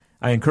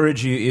I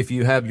encourage you, if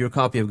you have your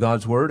copy of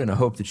God's Word, and I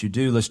hope that you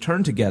do, let's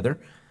turn together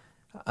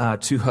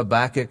to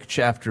Habakkuk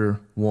chapter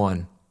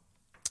 1.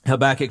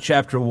 Habakkuk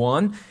chapter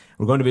 1,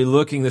 we're going to be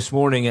looking this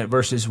morning at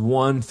verses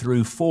 1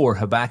 through 4.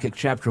 Habakkuk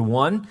chapter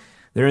 1,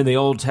 they're in the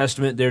Old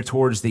Testament, they're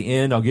towards the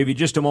end. I'll give you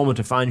just a moment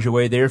to find your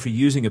way there. If you're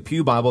using a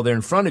pew Bible there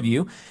in front of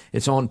you,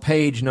 it's on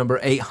page number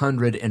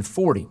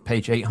 840,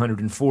 page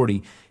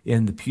 840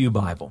 in the pew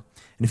Bible.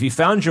 And if you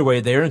found your way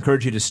there, I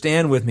encourage you to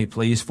stand with me,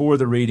 please, for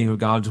the reading of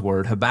God's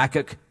Word.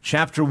 Habakkuk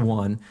chapter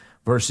 1,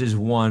 verses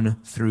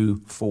 1 through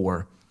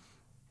 4.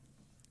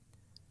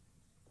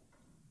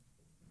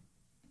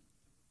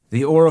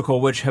 The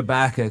oracle which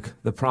Habakkuk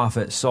the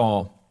prophet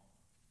saw.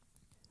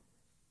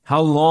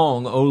 How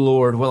long, O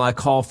Lord, will I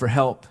call for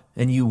help,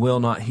 and you will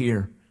not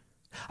hear?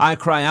 I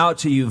cry out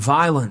to you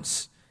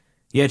violence,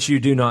 yet you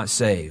do not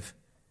save.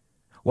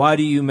 Why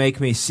do you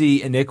make me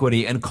see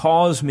iniquity and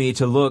cause me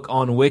to look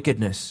on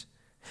wickedness?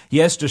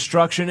 Yes,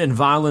 destruction and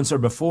violence are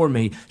before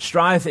me.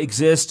 Strife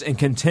exists and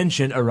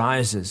contention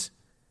arises.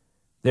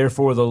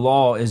 Therefore the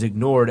law is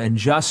ignored and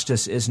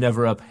justice is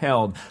never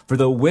upheld. For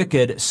the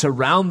wicked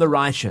surround the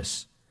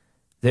righteous.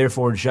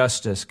 Therefore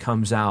justice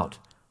comes out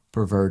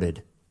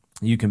perverted.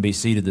 You can be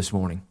seated this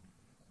morning.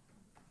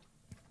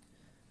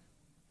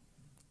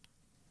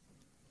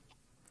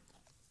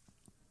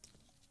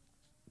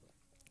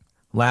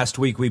 Last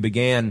week we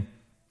began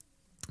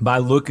by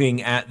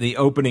looking at the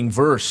opening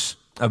verse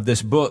of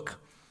this book,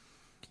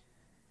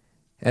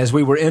 as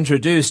we were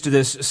introduced to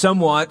this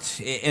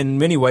somewhat, in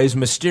many ways,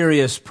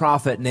 mysterious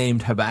prophet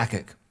named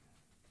Habakkuk.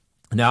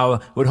 Now, I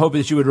would hope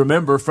that you would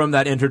remember from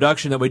that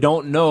introduction that we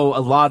don't know a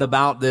lot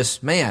about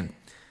this man,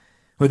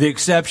 with the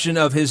exception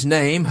of his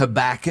name,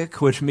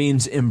 Habakkuk, which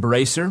means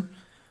embracer,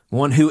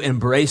 one who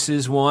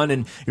embraces one.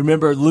 And you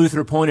remember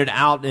Luther pointed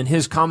out in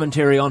his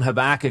commentary on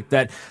Habakkuk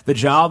that the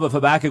job of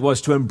Habakkuk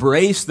was to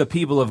embrace the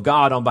people of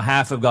God on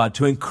behalf of God,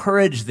 to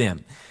encourage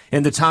them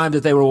in the time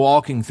that they were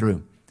walking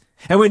through.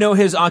 And we know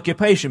his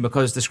occupation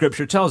because the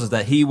Scripture tells us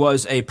that he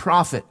was a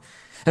prophet.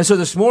 And so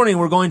this morning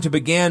we're going to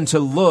begin to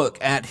look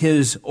at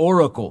his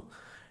oracle.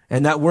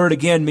 And that word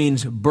again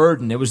means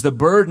burden. It was the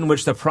burden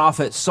which the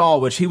prophet saw,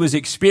 which he was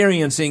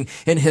experiencing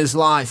in his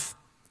life.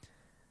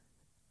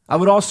 I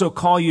would also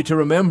call you to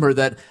remember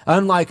that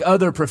unlike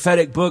other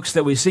prophetic books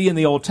that we see in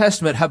the Old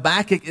Testament,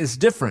 Habakkuk is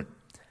different.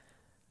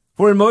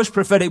 For in most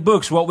prophetic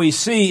books, what we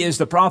see is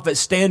the prophet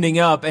standing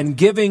up and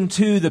giving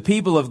to the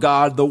people of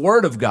God the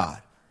word of God.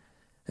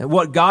 And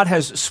what God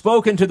has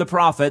spoken to the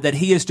prophet, that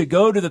he is to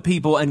go to the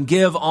people and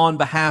give on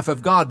behalf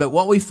of God. But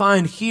what we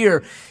find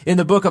here in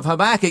the book of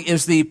Habakkuk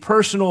is the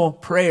personal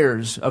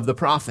prayers of the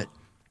prophet.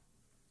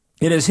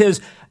 It is his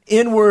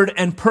inward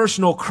and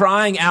personal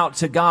crying out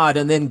to God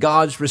and then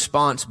God's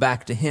response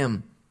back to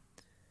him.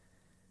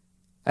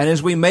 And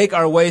as we make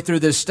our way through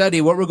this study,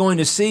 what we're going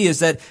to see is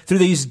that through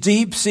these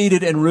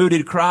deep-seated and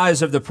rooted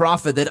cries of the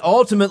prophet, that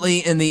ultimately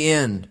in the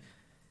end,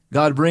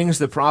 God brings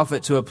the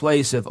prophet to a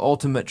place of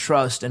ultimate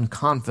trust and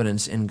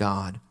confidence in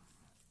God.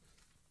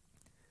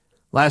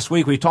 Last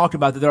week we talked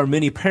about that there are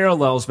many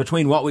parallels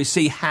between what we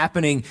see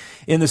happening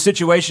in the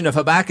situation of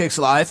Habakkuk's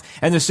life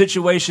and the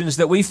situations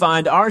that we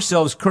find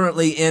ourselves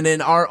currently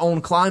in our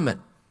own climate.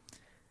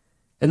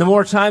 And the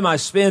more time I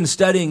spend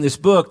studying this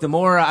book, the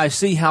more I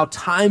see how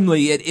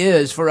timely it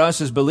is for us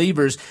as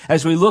believers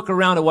as we look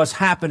around at what's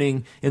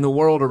happening in the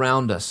world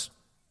around us.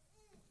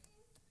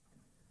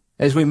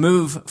 As we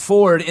move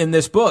forward in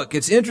this book,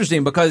 it's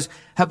interesting because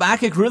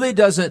Habakkuk really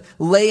doesn't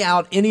lay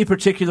out any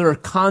particular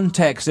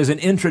context as an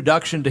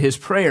introduction to his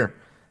prayer.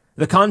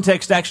 The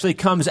context actually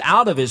comes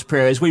out of his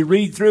prayer. As we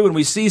read through and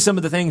we see some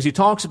of the things he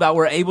talks about,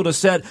 we're able to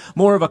set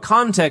more of a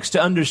context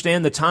to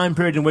understand the time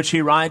period in which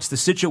he writes, the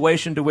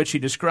situation to which he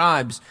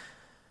describes.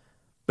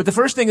 But the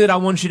first thing that I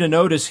want you to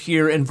notice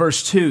here in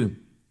verse 2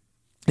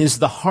 is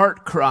the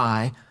heart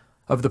cry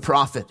of the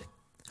prophet.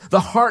 The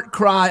heart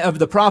cry of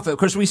the prophet. Of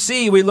course,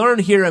 we learn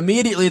here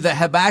immediately that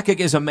Habakkuk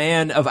is a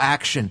man of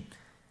action.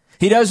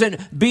 He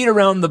doesn't beat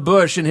around the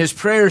bush in his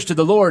prayers to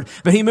the Lord,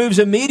 but he moves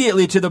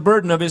immediately to the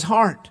burden of his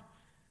heart.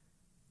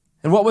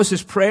 And what was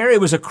his prayer? It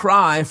was a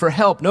cry for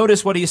help.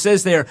 Notice what he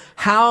says there.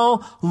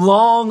 How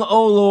long,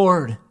 O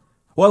Lord,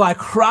 will I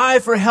cry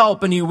for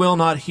help and you will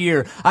not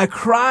hear? I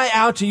cry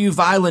out to you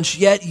violence,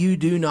 yet you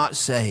do not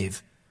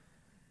save.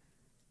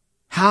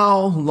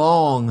 How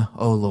long,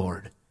 O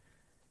Lord?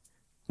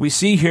 We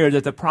see here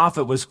that the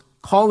prophet was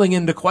calling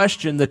into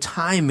question the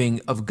timing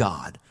of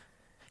God.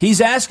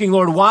 He's asking,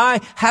 Lord,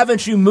 why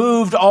haven't you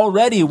moved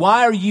already?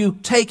 Why are you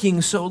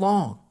taking so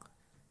long?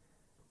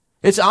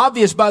 It's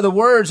obvious by the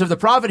words of the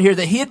prophet here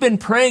that he had been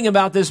praying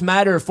about this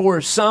matter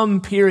for some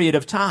period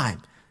of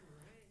time.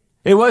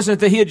 It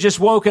wasn't that he had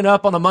just woken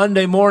up on a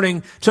Monday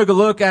morning, took a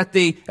look at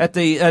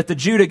the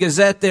Judah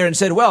Gazette there and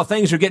said, well,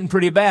 things are getting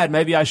pretty bad.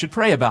 Maybe I should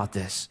pray about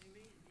this.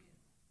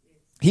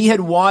 He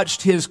had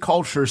watched his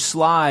culture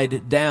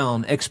slide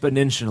down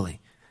exponentially.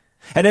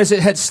 And as it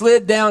had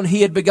slid down,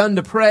 he had begun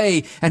to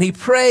pray, and he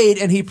prayed,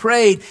 and he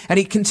prayed, and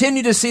he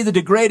continued to see the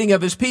degrading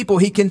of his people.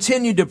 He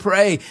continued to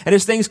pray, and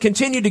as things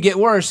continued to get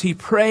worse, he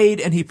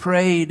prayed, and he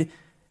prayed,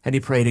 And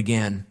he prayed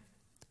again.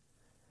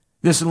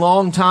 This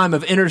long time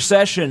of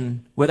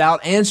intercession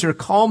without answer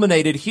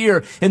culminated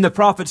here in the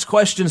prophet's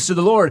questions to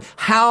the Lord.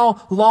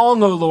 How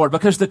long, O Lord?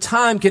 Because the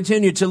time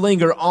continued to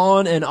linger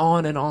on and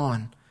on and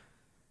on.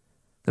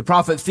 The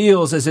prophet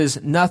feels as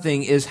if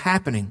nothing is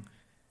happening.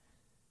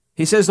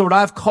 He says, Lord,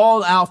 I've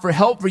called out for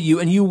help for you,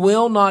 and you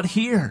will not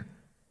hear.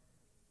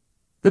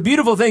 The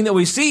beautiful thing that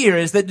we see here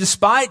is that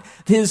despite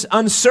his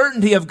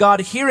uncertainty of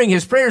God hearing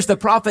his prayers, the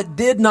prophet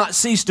did not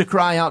cease to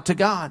cry out to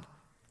God.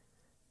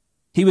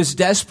 He was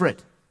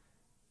desperate.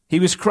 He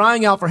was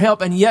crying out for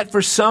help, and yet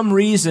for some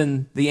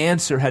reason, the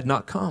answer had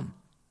not come.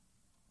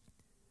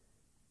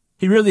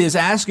 He really is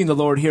asking the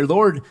Lord here,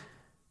 Lord,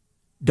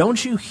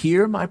 don't you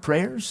hear my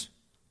prayers?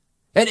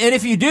 And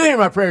if you do hear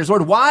my prayers,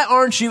 Lord, why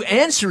aren't you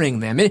answering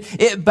them?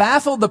 It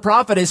baffled the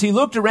prophet as he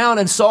looked around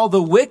and saw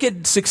the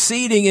wicked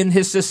succeeding in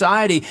his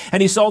society,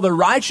 and he saw the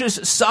righteous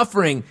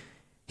suffering.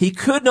 He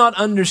could not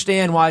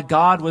understand why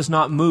God was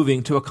not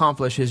moving to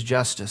accomplish his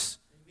justice.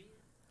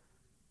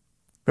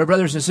 But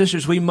brothers and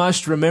sisters, we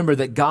must remember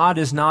that God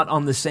is not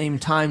on the same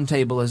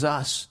timetable as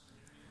us.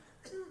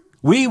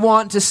 We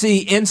want to see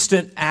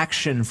instant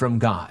action from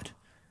God.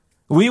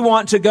 We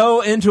want to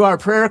go into our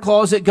prayer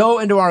closet, go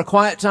into our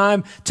quiet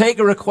time, take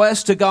a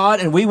request to God,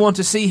 and we want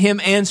to see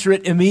him answer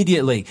it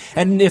immediately.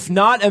 And if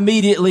not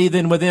immediately,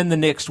 then within the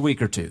next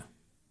week or two.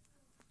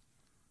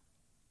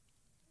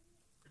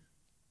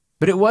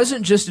 But it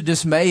wasn't just a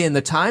dismay in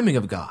the timing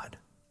of God.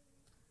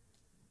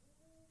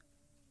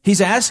 He's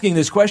asking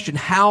this question,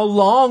 how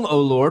long, O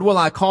Lord, will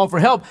I call for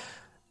help?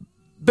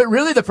 But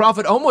really the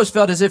prophet almost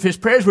felt as if his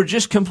prayers were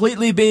just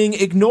completely being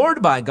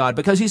ignored by God,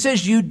 because he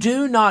says, you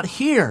do not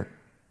hear.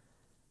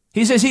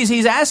 He says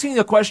he's asking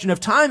a question of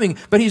timing,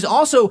 but he's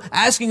also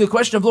asking a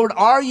question of, Lord,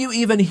 are you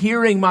even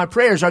hearing my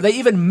prayers? Are they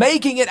even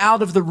making it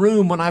out of the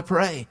room when I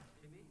pray?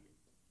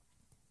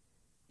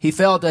 He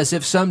felt as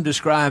if some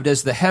described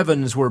as the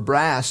heavens were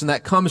brass, and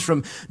that comes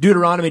from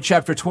Deuteronomy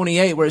chapter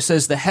 28, where it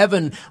says, the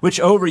heaven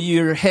which over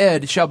your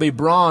head shall be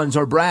bronze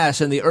or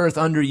brass, and the earth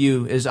under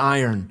you is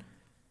iron.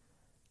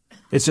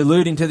 It's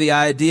alluding to the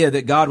idea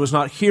that God was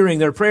not hearing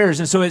their prayers.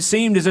 And so it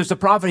seemed as if the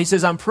prophet, he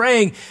says, I'm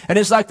praying, and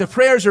it's like the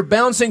prayers are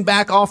bouncing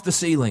back off the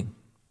ceiling.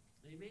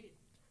 Amen.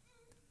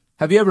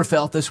 Have you ever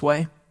felt this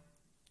way?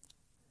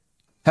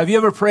 Have you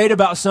ever prayed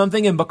about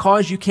something, and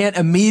because you can't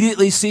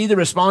immediately see the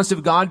response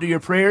of God to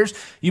your prayers,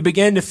 you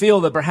begin to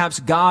feel that perhaps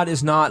God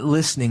is not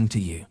listening to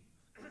you?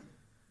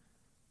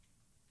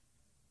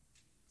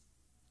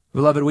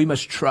 Beloved, we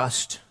must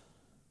trust.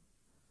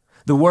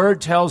 The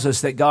Word tells us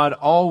that God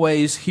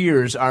always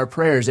hears our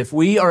prayers. If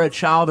we are a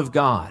child of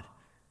God,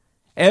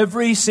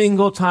 every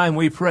single time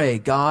we pray,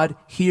 God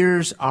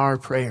hears our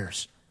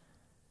prayers.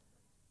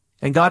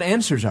 And God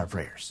answers our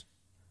prayers.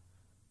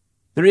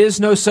 There is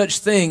no such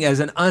thing as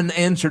an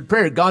unanswered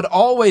prayer. God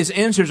always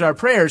answers our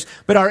prayers,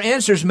 but our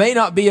answers may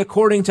not be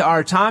according to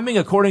our timing,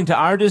 according to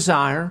our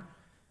desire,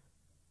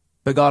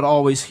 but God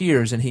always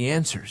hears and He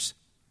answers.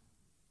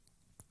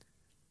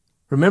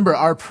 Remember,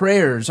 our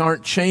prayers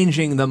aren't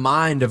changing the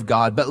mind of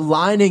God, but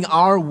lining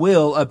our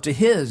will up to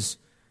His.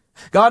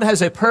 God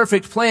has a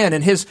perfect plan,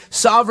 and His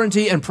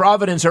sovereignty and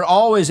providence are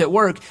always at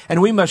work,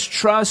 and we must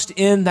trust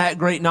in that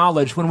great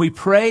knowledge. When we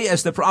pray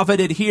as the prophet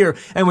did here,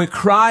 and we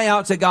cry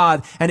out to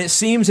God, and it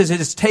seems as if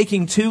it's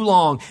taking too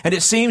long, and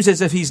it seems as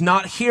if He's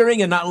not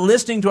hearing and not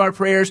listening to our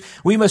prayers,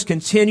 we must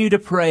continue to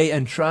pray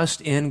and trust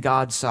in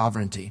God's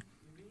sovereignty.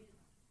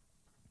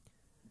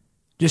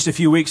 Just a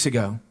few weeks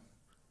ago,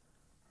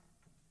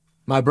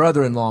 my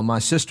brother-in-law, my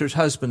sister's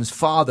husband's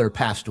father,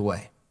 passed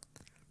away.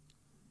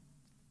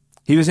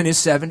 He was in his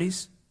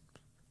 70s,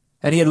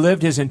 and he had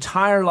lived his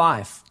entire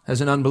life as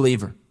an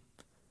unbeliever.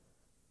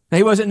 Now,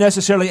 he wasn't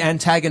necessarily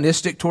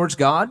antagonistic towards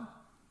God,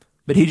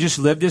 but he just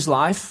lived his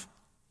life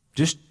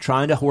just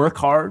trying to work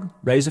hard,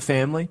 raise a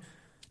family,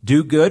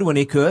 do good when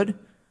he could.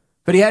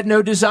 But he had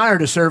no desire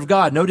to serve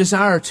God, no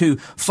desire to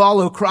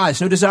follow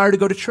Christ, no desire to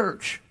go to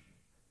church.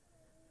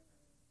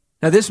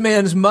 Now, this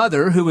man's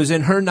mother, who was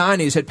in her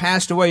 90s, had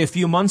passed away a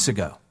few months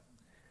ago.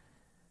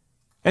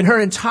 And her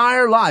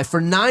entire life, for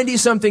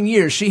 90-something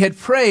years, she had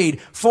prayed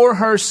for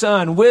her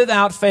son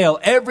without fail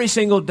every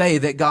single day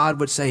that God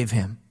would save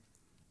him.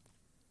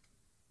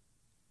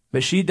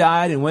 But she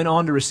died and went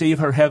on to receive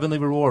her heavenly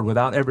reward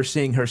without ever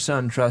seeing her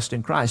son trust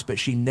in Christ. But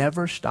she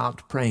never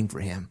stopped praying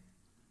for him.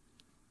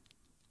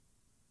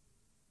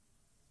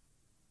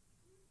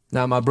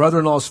 Now, my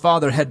brother-in-law's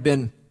father had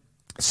been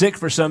sick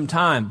for some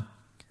time.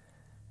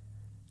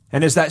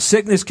 And as that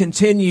sickness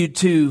continued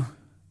to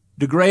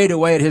degrade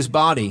away at his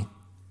body,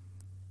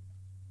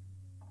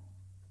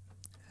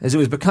 as it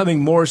was becoming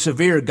more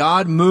severe,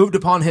 God moved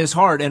upon his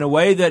heart in a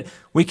way that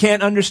we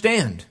can't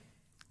understand.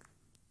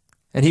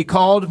 And he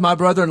called my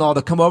brother-in-law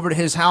to come over to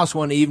his house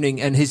one evening,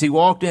 and as he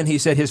walked in, he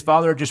said his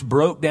father just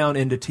broke down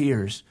into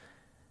tears.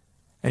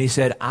 And he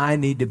said, I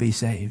need to be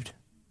saved.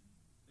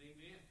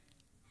 Amen.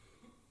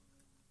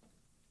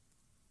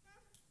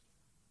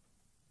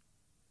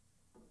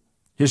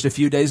 Just a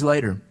few days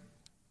later,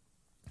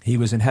 he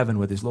was in heaven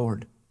with his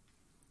Lord.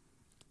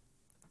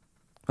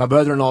 My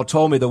brother-in-law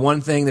told me the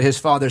one thing that his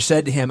father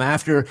said to him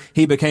after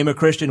he became a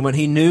Christian, when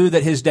he knew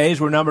that his days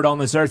were numbered on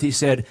this earth, he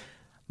said,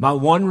 my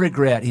one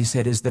regret, he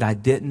said, is that I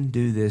didn't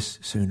do this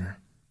sooner.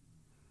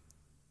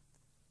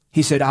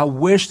 He said, I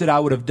wish that I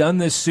would have done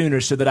this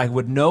sooner so that I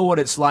would know what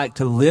it's like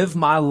to live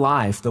my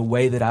life the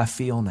way that I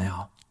feel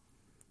now.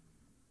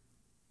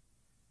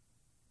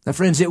 Now,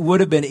 friends, it would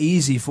have been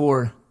easy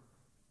for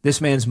this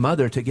man's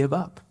mother to give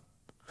up,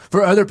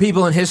 for other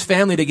people in his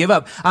family to give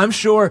up. I'm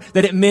sure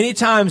that at many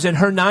times in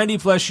her 90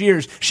 plus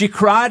years, she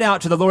cried out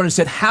to the Lord and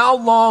said, how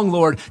long,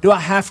 Lord, do I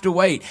have to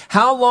wait?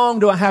 How long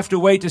do I have to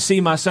wait to see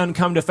my son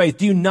come to faith?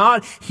 Do you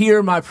not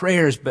hear my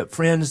prayers? But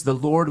friends, the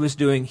Lord was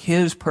doing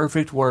his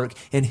perfect work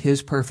in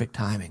his perfect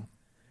timing.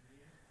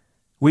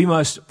 We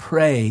must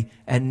pray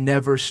and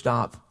never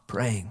stop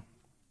praying.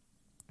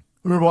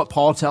 Remember what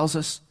Paul tells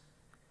us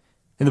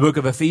in the book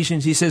of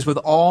Ephesians? He says, with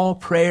all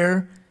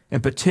prayer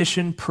and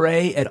petition,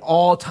 pray at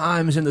all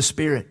times in the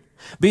Spirit.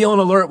 Be on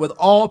alert with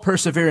all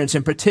perseverance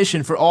and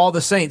petition for all the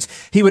saints.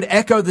 He would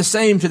echo the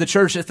same to the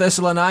church at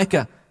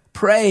Thessalonica.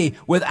 Pray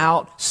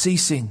without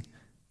ceasing.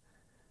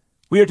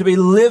 We are to be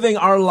living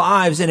our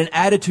lives in an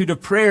attitude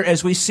of prayer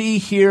as we see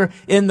here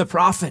in the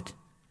prophet.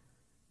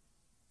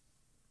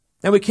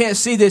 Now, we can't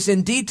see this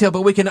in detail,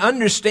 but we can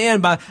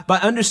understand by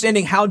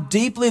understanding how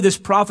deeply this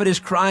prophet is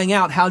crying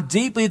out, how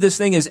deeply this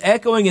thing is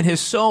echoing in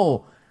his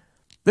soul.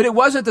 That it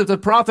wasn't that the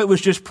prophet was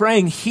just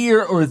praying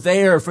here or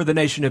there for the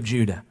nation of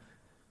Judah,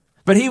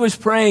 but he was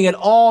praying at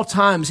all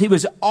times. He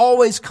was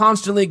always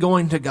constantly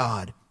going to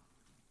God.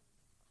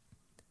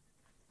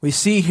 We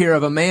see here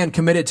of a man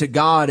committed to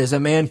God as a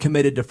man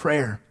committed to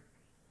prayer.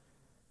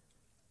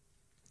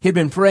 He'd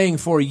been praying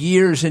for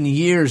years and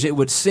years, it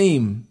would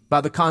seem,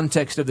 by the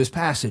context of this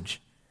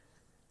passage.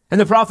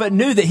 And the prophet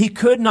knew that he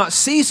could not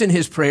cease in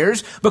his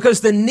prayers because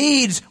the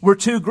needs were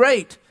too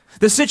great.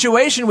 The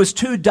situation was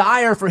too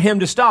dire for him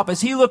to stop.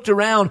 As he looked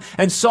around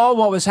and saw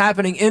what was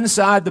happening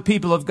inside the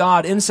people of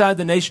God, inside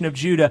the nation of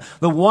Judah,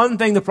 the one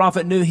thing the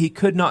prophet knew he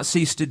could not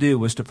cease to do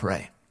was to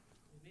pray.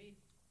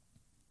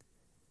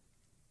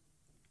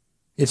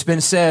 It's been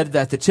said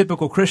that the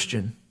typical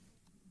Christian,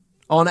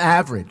 on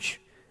average,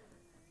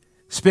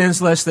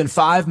 spends less than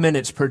 5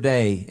 minutes per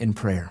day in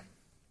prayer.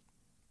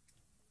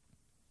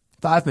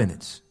 5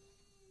 minutes.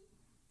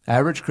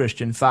 Average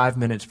Christian, 5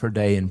 minutes per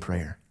day in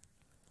prayer.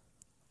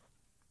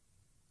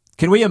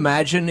 Can we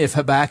imagine if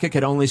Habakkuk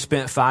had only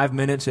spent 5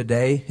 minutes a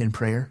day in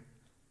prayer?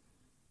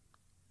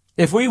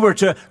 If we were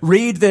to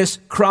read this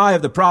cry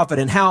of the prophet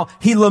and how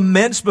he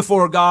laments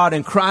before God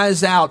and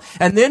cries out,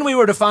 and then we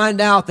were to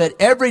find out that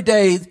every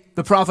day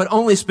the prophet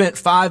only spent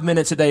 5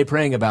 minutes a day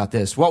praying about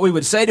this, what we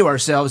would say to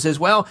ourselves is,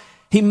 well,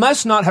 he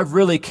must not have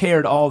really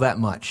cared all that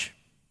much.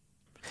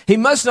 He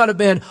must not have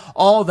been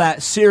all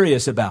that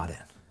serious about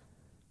it.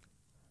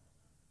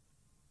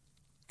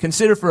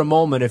 Consider for a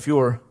moment if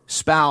your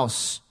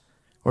spouse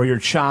or your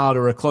child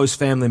or a close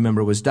family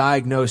member was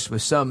diagnosed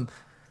with some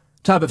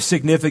type of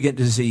significant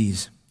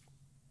disease.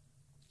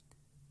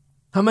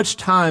 How much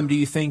time do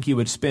you think you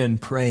would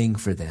spend praying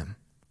for them?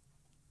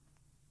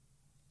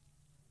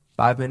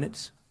 5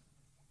 minutes?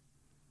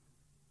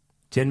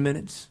 10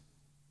 minutes?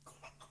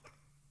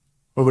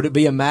 Or would it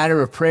be a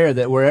matter of prayer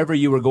that wherever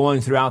you were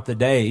going throughout the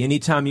day,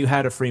 anytime you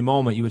had a free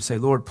moment, you would say,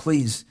 Lord,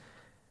 please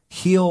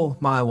heal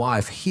my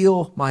wife,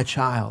 heal my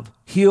child,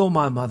 heal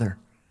my mother?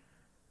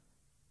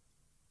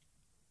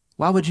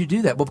 Why would you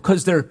do that? Well,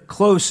 because they're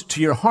close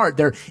to your heart.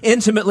 They're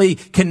intimately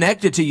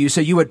connected to you. So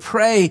you would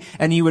pray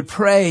and you would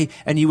pray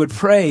and you would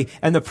pray.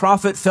 And the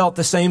prophet felt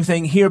the same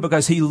thing here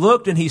because he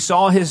looked and he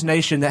saw his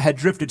nation that had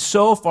drifted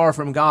so far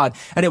from God.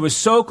 And it was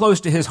so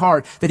close to his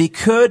heart that he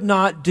could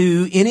not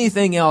do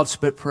anything else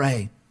but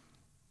pray.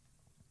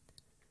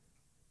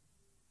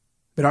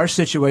 But our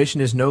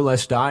situation is no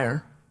less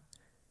dire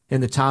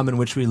in the time in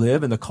which we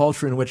live, in the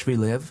culture in which we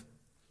live.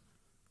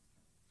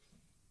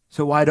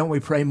 So why don't we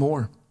pray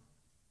more?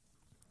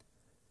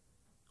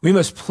 We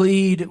must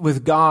plead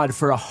with God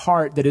for a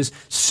heart that is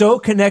so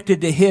connected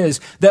to His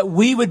that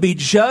we would be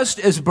just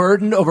as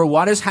burdened over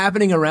what is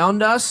happening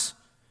around us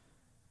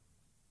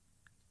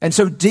and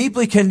so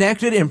deeply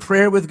connected in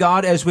prayer with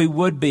God as we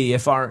would be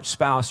if our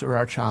spouse or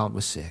our child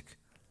was sick.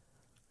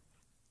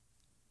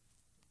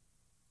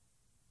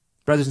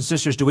 Brothers and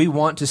sisters, do we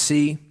want to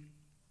see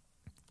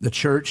the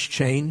church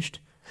changed?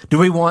 Do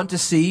we want to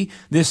see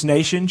this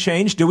nation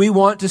change? Do we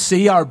want to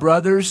see our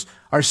brothers,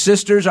 our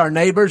sisters, our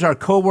neighbors, our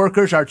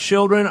co-workers, our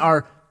children,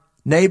 our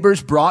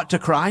neighbors brought to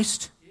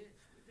Christ?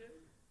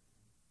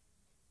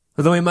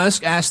 Although we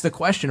must ask the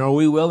question, are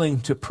we willing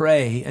to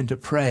pray and to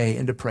pray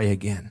and to pray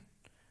again?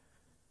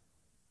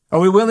 Are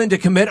we willing to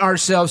commit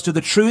ourselves to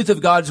the truth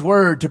of God's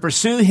Word, to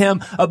pursue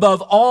Him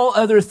above all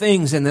other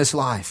things in this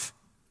life?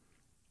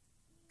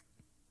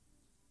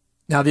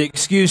 Now, the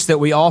excuse that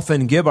we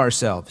often give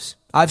ourselves,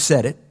 I've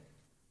said it.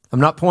 I'm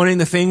not pointing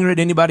the finger at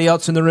anybody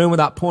else in the room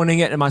without pointing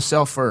it at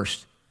myself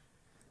first.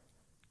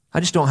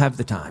 I just don't have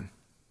the time.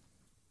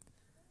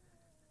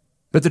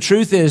 But the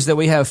truth is that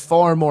we have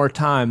far more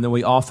time than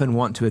we often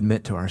want to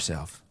admit to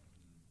ourselves.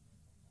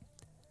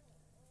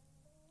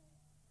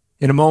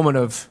 In a moment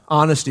of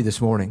honesty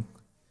this morning,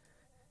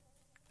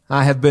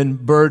 I have been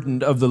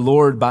burdened of the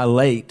Lord of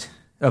late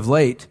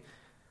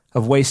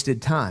of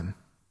wasted time.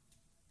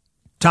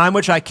 Time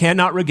which I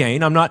cannot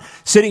regain. I'm not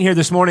sitting here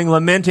this morning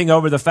lamenting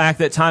over the fact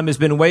that time has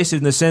been wasted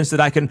in the sense that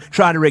I can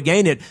try to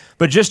regain it,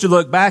 but just to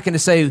look back and to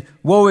say,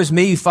 woe is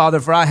me, Father,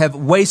 for I have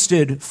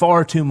wasted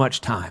far too much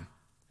time.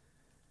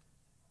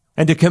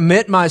 And to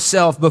commit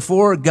myself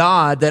before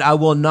God that I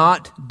will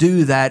not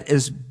do that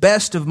as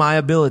best of my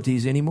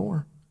abilities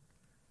anymore.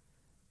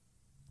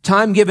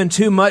 Time given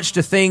too much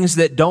to things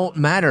that don't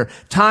matter.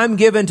 Time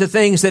given to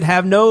things that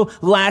have no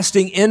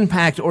lasting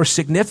impact or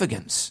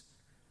significance.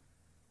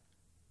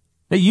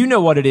 Now, you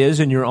know what it is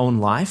in your own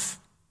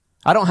life.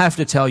 I don't have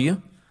to tell you.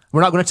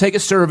 We're not going to take a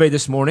survey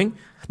this morning.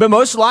 But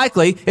most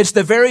likely, it's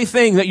the very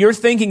thing that you're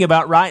thinking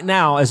about right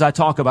now as I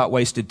talk about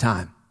wasted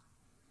time.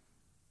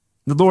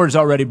 The Lord's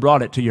already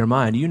brought it to your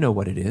mind. You know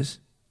what it is.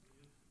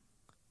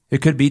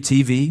 It could be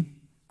TV,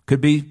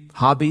 could be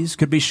hobbies,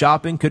 could be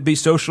shopping, could be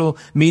social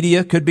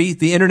media, could be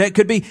the internet,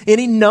 could be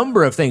any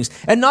number of things.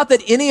 And not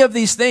that any of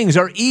these things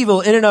are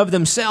evil in and of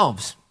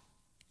themselves.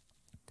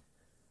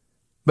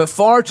 But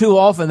far too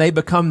often they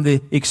become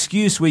the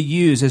excuse we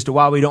use as to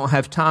why we don't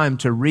have time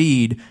to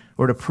read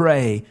or to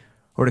pray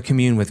or to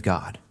commune with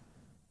God.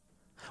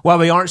 Why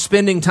we aren't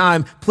spending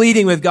time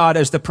pleading with God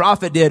as the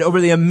prophet did over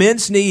the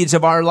immense needs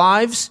of our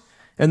lives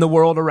and the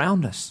world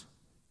around us.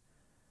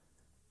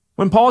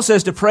 When Paul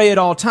says to pray at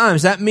all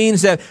times, that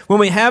means that when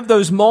we have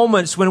those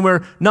moments when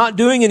we're not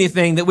doing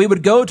anything, that we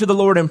would go to the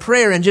Lord in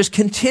prayer and just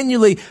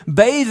continually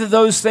bathe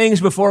those things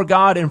before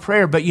God in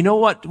prayer. But you know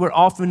what we're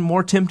often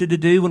more tempted to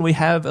do when we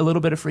have a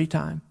little bit of free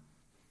time?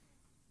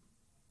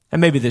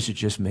 And maybe this is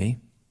just me.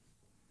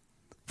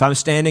 If I'm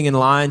standing in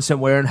line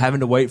somewhere and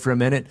having to wait for a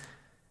minute,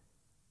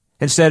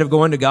 instead of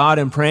going to God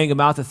and praying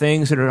about the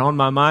things that are on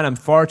my mind, I'm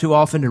far too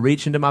often to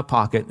reach into my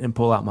pocket and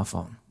pull out my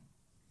phone.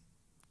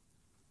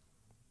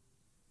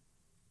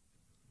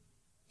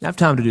 I have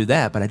time to do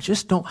that, but I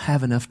just don't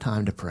have enough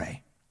time to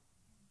pray.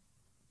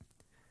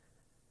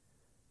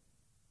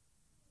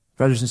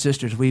 Brothers and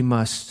sisters, we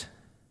must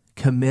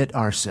commit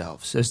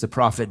ourselves, as the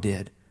prophet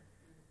did,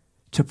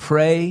 to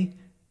pray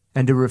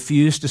and to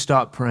refuse to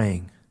stop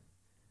praying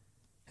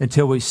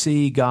until we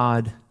see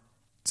God's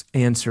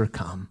answer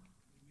come.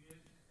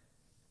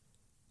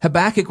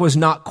 Habakkuk was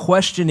not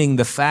questioning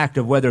the fact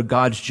of whether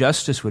God's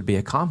justice would be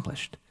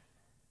accomplished.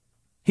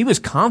 He was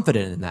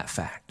confident in that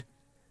fact.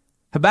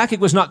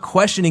 Habakkuk was not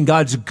questioning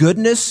God's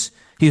goodness.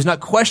 He was not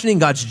questioning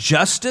God's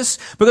justice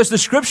because the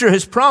scripture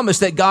has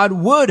promised that God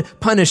would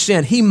punish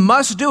sin. He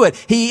must do it.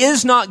 He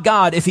is not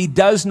God if he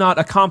does not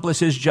accomplish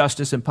his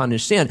justice and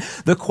punish sin.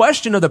 The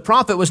question of the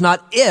prophet was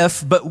not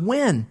if, but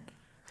when.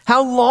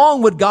 How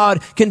long would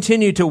God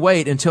continue to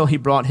wait until he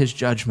brought his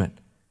judgment?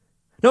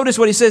 Notice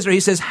what he says there. He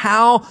says,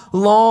 how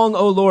long,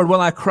 O Lord, will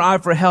I cry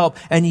for help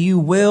and you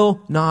will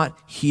not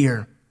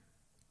hear?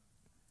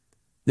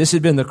 This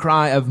had been the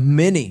cry of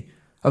many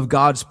of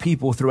God's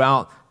people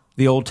throughout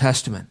the Old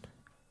Testament.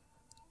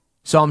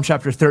 Psalm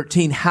chapter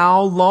 13,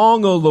 how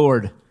long, O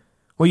Lord,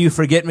 will you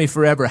forget me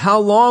forever? How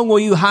long will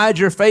you hide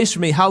your face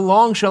from me? How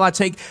long shall I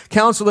take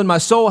counsel in my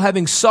soul,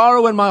 having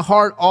sorrow in my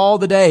heart all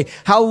the day?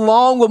 How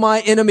long will my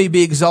enemy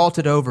be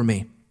exalted over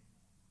me?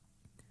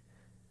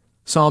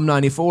 Psalm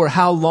 94,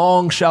 how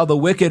long shall the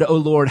wicked, O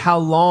Lord, how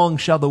long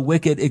shall the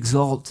wicked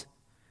exult?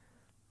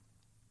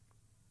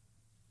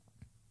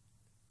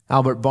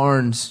 Albert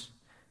Barnes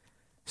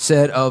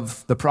said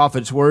of the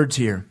prophet's words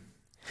here,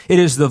 it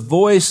is the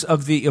voice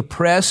of the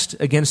oppressed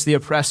against the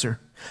oppressor,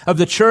 of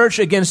the church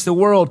against the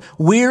world,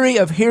 weary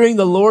of hearing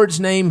the Lord's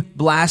name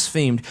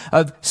blasphemed,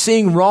 of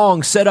seeing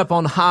wrong set up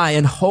on high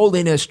and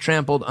holiness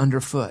trampled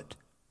underfoot.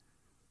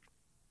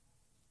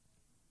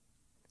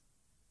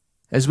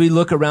 As we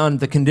look around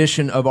the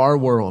condition of our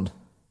world,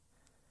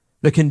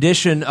 the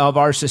condition of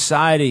our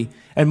society,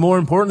 and more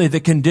importantly,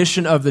 the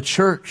condition of the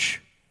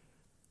church,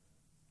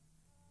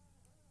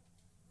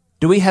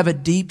 do we have a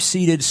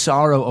deep-seated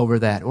sorrow over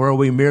that, or are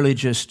we merely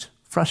just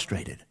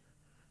frustrated?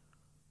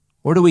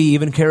 Or do we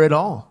even care at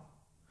all?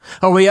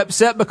 Are we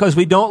upset because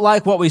we don't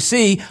like what we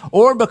see,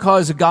 or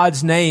because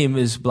God's name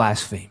is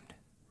blasphemed?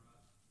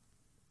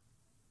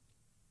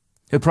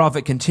 The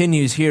prophet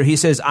continues here. He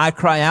says, I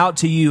cry out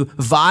to you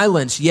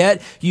violence,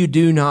 yet you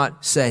do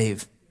not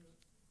save.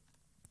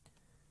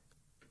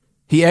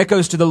 He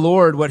echoes to the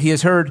Lord what he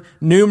has heard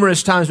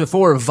numerous times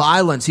before,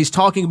 violence. He's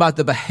talking about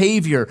the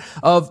behavior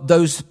of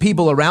those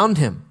people around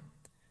him.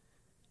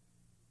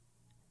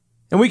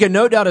 And we can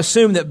no doubt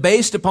assume that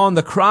based upon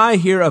the cry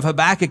here of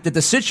Habakkuk, that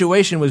the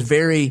situation was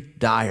very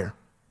dire.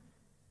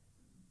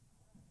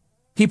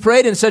 He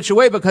prayed in such a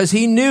way because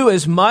he knew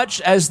as much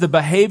as the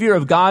behavior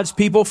of God's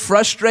people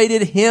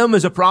frustrated him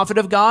as a prophet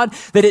of God,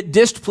 that it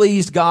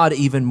displeased God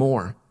even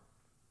more.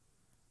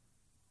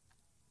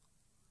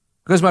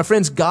 Because, my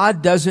friends,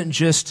 God doesn't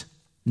just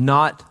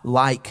not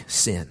like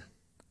sin.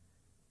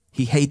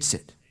 He hates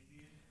it.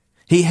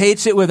 He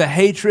hates it with a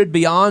hatred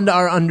beyond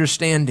our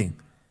understanding.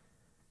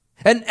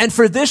 And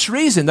for this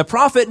reason, the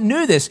prophet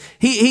knew this.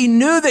 He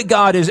knew that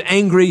God is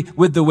angry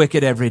with the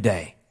wicked every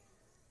day.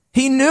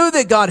 He knew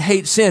that God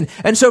hates sin.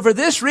 And so for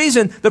this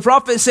reason, the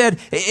prophet said,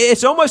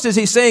 it's almost as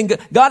he's saying,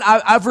 God,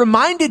 I've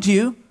reminded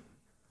you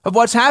of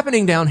what's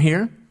happening down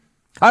here.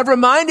 I've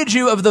reminded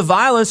you of the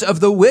violence,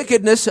 of the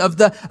wickedness, of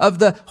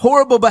the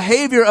horrible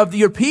behavior of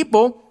your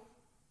people.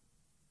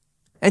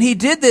 And he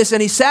did this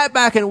and he sat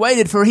back and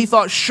waited, for he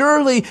thought,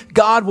 surely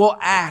God will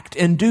act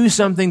and do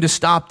something to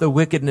stop the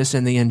wickedness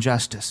and the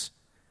injustice.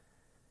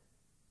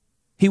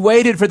 He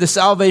waited for the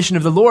salvation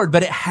of the Lord,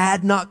 but it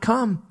had not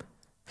come.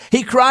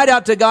 He cried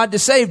out to God to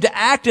save, to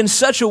act in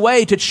such a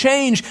way to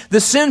change the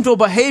sinful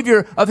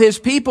behavior of his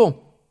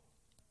people,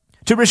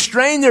 to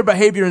restrain their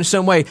behavior in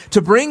some way,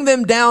 to bring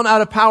them down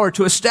out of power,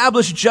 to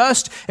establish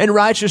just and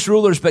righteous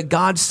rulers, but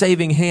God's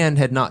saving hand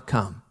had not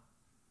come.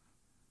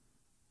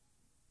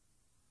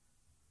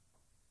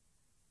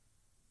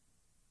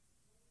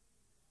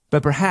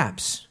 But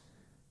perhaps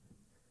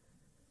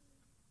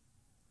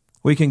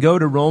we can go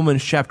to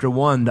Romans chapter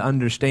 1 to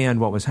understand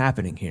what was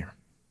happening here.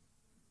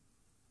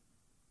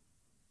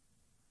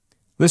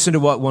 Listen to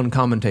what one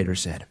commentator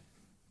said.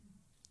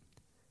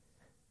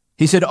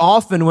 He said,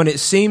 often when it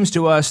seems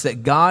to us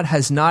that God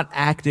has not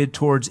acted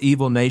towards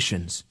evil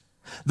nations,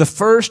 the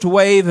first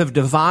wave of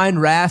divine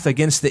wrath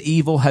against the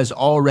evil has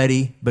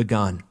already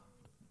begun.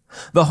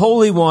 The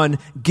Holy One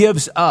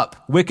gives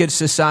up wicked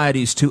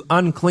societies to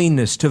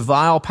uncleanness, to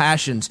vile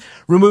passions,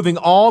 removing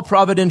all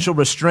providential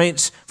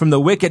restraints from the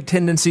wicked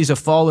tendencies of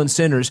fallen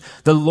sinners.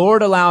 The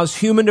Lord allows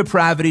human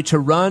depravity to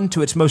run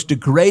to its most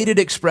degraded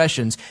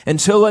expressions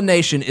until a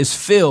nation is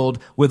filled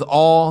with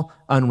all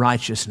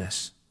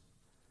unrighteousness.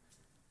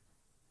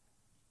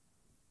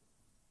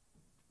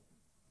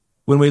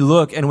 When we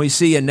look and we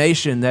see a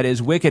nation that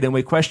is wicked and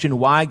we question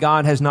why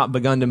God has not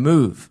begun to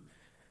move,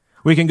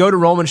 we can go to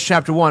Romans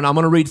chapter 1. I'm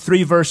going to read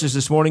 3 verses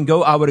this morning.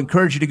 I would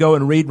encourage you to go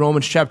and read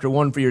Romans chapter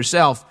 1 for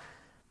yourself.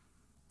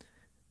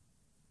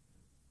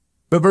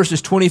 But verses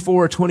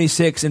 24,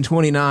 26, and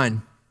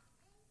 29.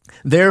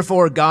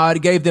 Therefore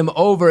God gave them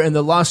over in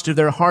the lust of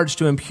their hearts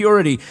to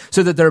impurity,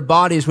 so that their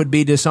bodies would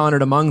be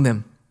dishonored among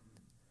them.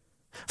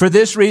 For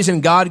this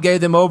reason God gave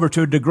them over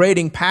to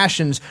degrading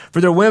passions, for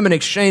their women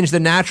exchanged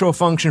the natural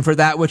function for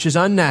that which is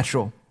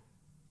unnatural,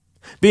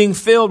 being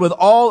filled with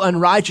all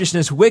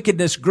unrighteousness,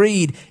 wickedness,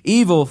 greed,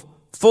 evil,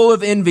 full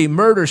of envy,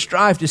 murder,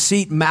 strife,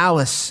 deceit,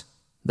 malice.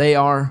 They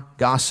are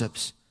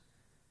gossips.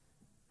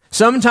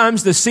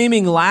 Sometimes the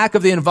seeming lack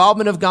of the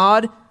involvement of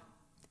God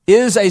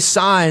is a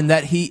sign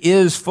that he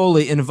is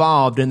fully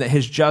involved and that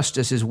his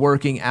justice is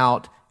working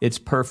out its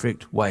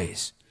perfect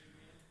ways.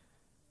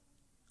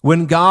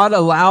 When God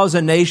allows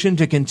a nation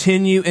to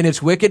continue in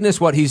its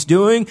wickedness, what he's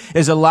doing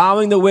is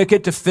allowing the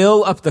wicked to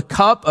fill up the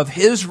cup of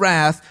his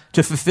wrath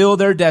to fulfill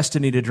their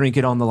destiny to drink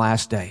it on the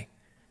last day.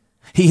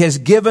 He has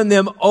given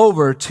them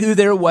over to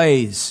their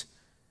ways,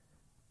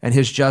 and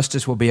his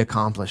justice will be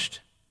accomplished.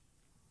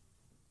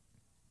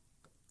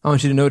 I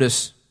want you to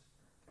notice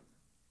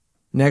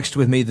next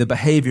with me the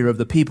behavior of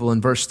the people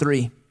in verse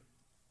 3.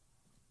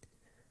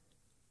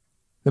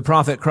 The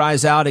prophet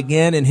cries out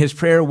again in his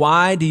prayer,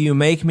 why do you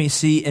make me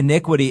see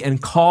iniquity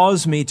and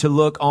cause me to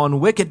look on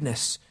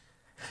wickedness?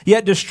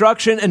 Yet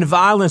destruction and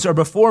violence are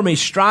before me.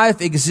 Strife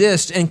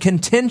exists and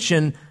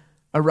contention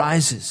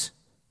arises.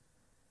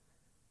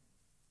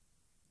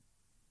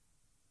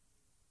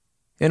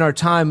 In our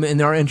time, in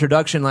our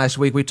introduction last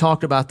week, we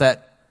talked about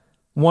that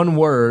one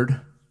word,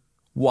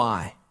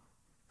 why?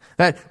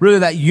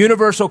 That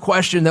universal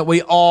question that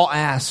we all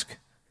ask.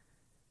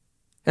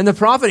 And the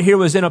prophet here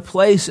was in a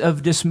place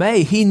of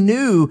dismay. He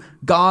knew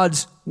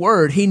God's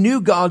word. He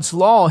knew God's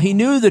law. He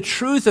knew the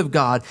truth of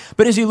God.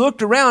 But as he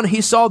looked around,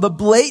 he saw the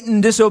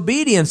blatant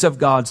disobedience of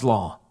God's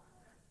law.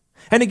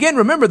 And again,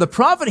 remember, the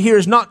prophet here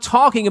is not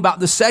talking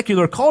about the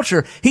secular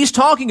culture. He's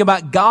talking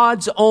about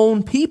God's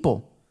own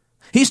people.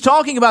 He's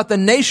talking about the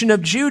nation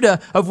of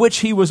Judah, of which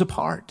he was a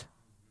part.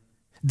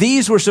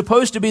 These were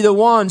supposed to be the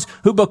ones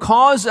who,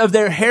 because of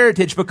their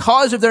heritage,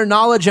 because of their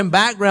knowledge and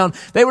background,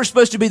 they were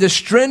supposed to be the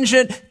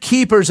stringent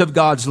keepers of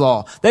God's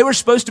law. They were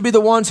supposed to be the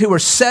ones who were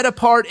set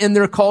apart in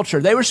their culture.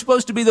 They were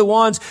supposed to be the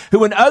ones who,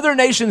 when other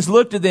nations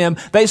looked at them,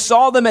 they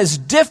saw them as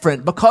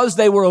different because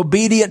they were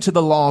obedient to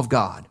the law of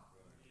God.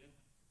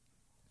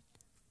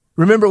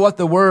 Remember what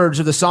the words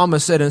of the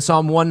psalmist said in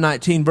Psalm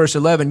 119, verse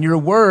 11, your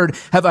word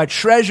have I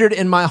treasured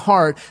in my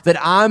heart that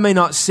I may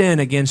not sin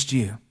against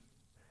you.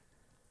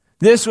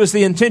 This was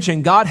the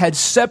intention. God had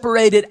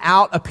separated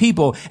out a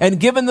people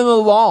and given them a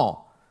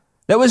law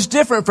that was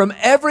different from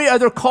every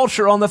other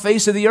culture on the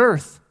face of the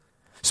earth.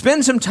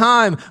 Spend some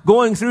time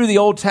going through the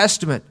Old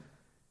Testament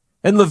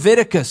and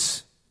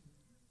Leviticus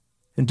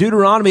and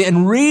Deuteronomy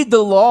and read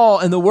the law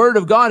and the Word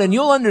of God, and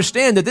you'll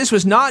understand that this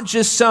was not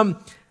just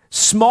some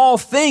small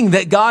thing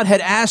that God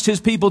had asked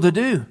his people to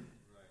do.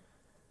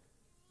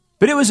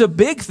 But it was a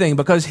big thing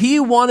because he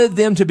wanted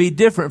them to be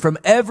different from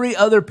every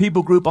other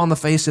people group on the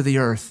face of the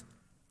earth.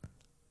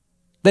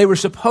 They were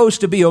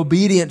supposed to be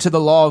obedient to the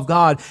law of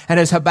God. And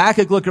as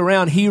Habakkuk looked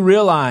around, he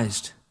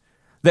realized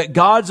that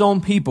God's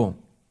own people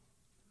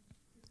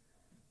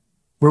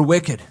were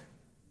wicked.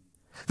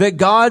 That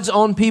God's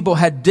own people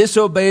had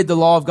disobeyed the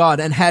law of God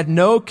and had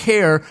no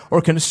care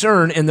or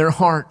concern in their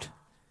heart.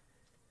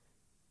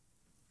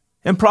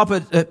 And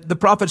the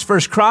prophet's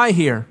first cry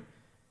here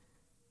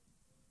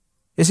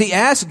is he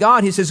asks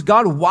God, he says,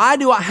 God, why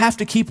do I have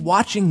to keep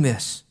watching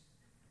this?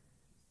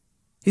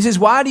 He says,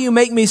 why do you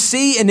make me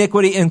see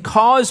iniquity and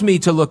cause me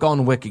to look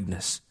on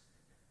wickedness?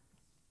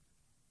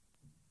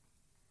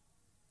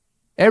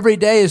 Every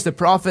day as the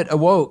prophet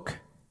awoke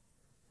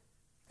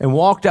and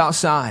walked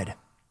outside,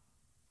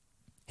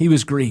 he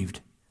was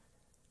grieved.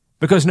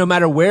 Because no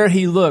matter where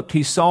he looked,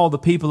 he saw the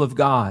people of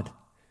God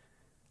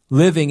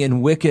living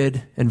in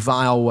wicked and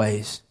vile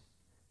ways.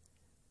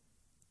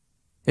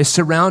 It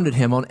surrounded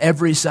him on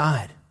every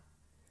side.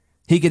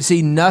 He could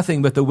see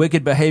nothing but the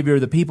wicked behavior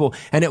of the people,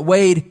 and it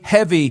weighed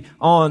heavy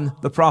on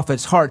the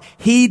prophet's heart.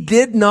 He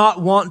did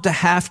not want to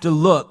have to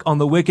look on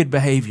the wicked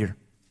behavior.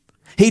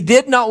 He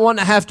did not want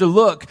to have to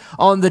look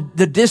on the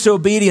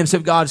disobedience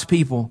of God's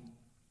people.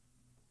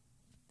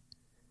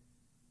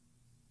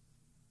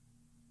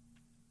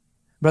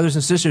 Brothers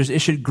and sisters,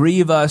 it should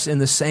grieve us in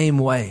the same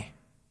way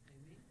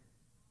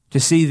to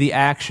see the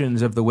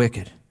actions of the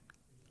wicked.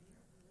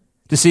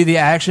 To see the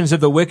actions of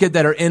the wicked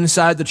that are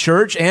inside the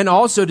church, and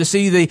also to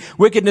see the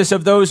wickedness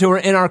of those who are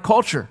in our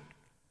culture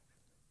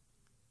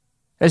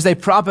as they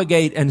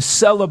propagate and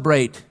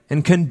celebrate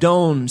and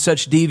condone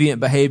such deviant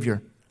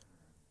behavior.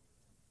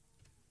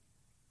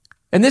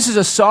 And this is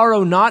a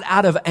sorrow not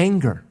out of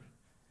anger.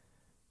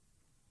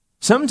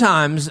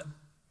 Sometimes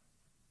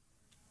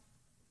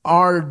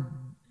our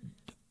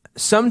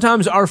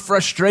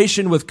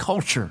frustration with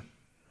culture,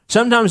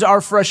 sometimes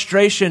our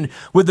frustration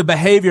with the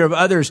behavior of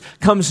others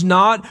comes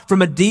not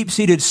from a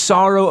deep-seated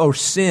sorrow or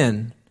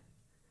sin,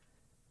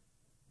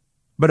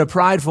 but a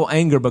prideful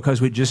anger because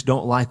we just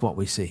don't like what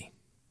we see.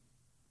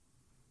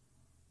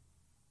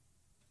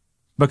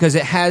 Because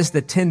it has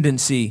the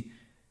tendency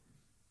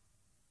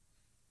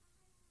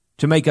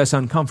to make us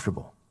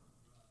uncomfortable.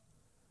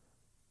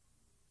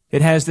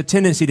 It has the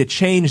tendency to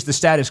change the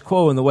status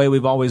quo in the way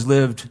we've always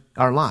lived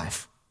our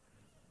life.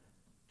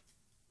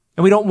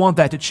 And we don't want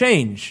that to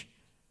change.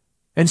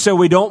 And so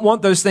we don't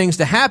want those things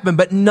to happen,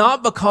 but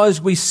not because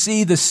we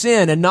see the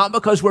sin and not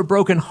because we're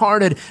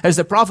brokenhearted as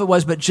the prophet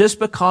was, but just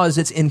because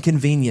it's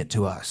inconvenient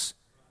to us.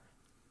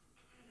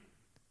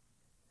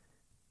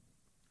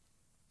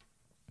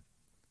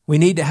 We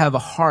need to have a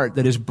heart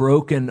that is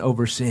broken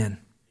over sin.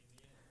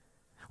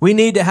 We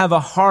need to have a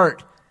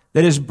heart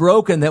that is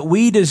broken, that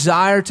we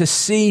desire to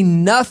see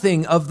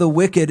nothing of the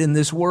wicked in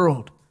this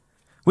world.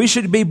 We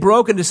should be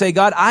broken to say,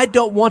 God, I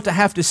don't want to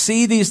have to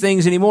see these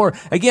things anymore.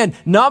 Again,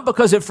 not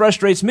because it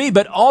frustrates me,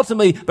 but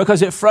ultimately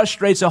because it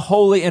frustrates a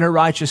holy and a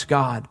righteous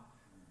God.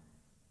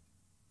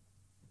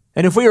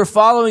 And if we are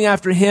following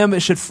after Him, it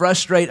should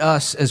frustrate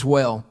us as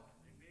well.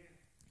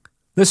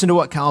 Listen to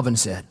what Calvin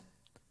said.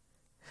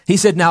 He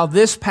said, now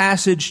this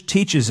passage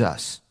teaches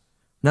us.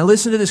 Now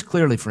listen to this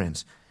clearly,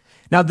 friends.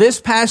 Now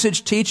this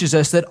passage teaches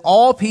us that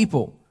all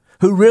people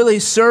who really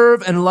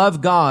serve and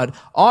love God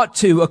ought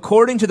to,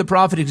 according to the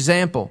prophet's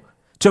example,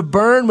 to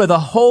burn with a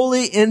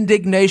holy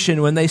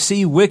indignation when they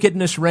see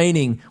wickedness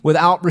reigning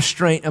without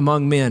restraint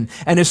among men,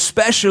 and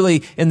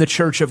especially in the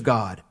church of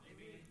God.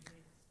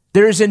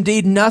 There is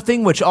indeed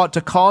nothing which ought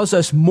to cause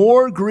us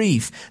more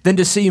grief than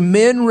to see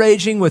men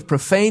raging with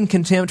profane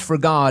contempt for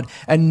God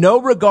and no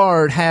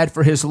regard had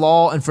for His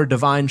law and for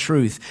divine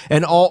truth,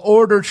 and all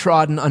order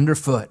trodden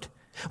underfoot.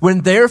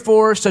 When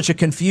therefore such a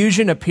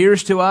confusion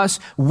appears to us,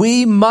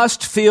 we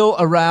must feel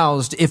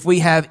aroused if we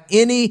have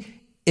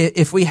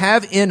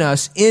in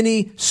us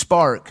any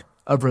spark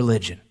of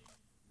religion.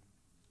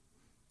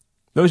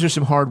 Those are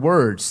some hard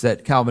words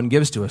that Calvin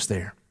gives to us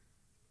there.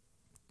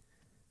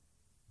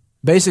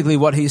 Basically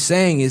what he's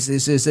saying is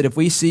that if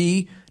we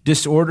see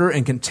disorder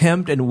and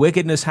contempt and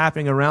wickedness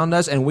happening around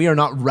us and we are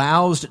not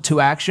roused to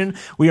action,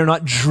 we are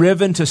not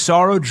driven to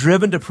sorrow,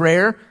 driven to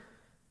prayer,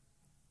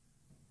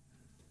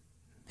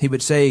 he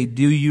would say,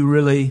 do you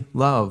really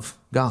love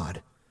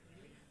God?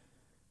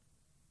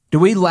 Do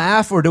we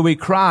laugh or do we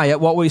cry at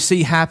what we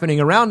see happening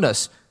around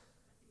us?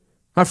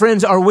 My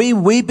friends, are we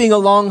weeping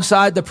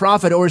alongside the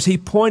prophet, or is he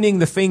pointing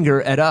the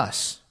finger at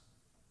us?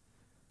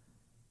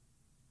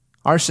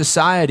 Our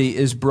society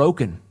is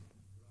broken.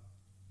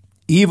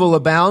 Evil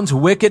abounds.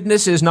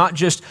 Wickedness is not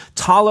just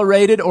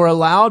tolerated or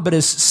allowed, but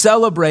is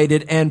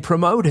celebrated and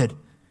promoted.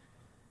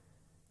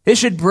 It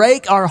should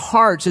break our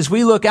hearts as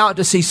we look out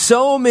to see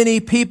so many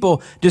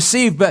people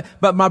deceived.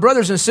 But my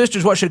brothers and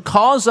sisters, what should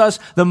cause us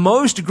the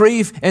most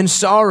grief and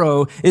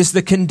sorrow is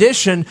the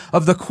condition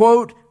of the,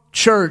 quote,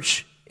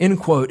 church, end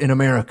quote, in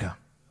America.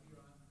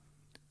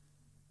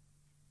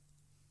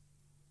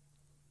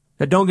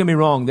 Now, don't get me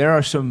wrong, there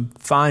are some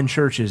fine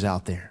churches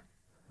out there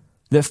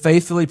that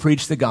faithfully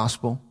preach the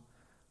gospel,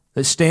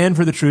 that stand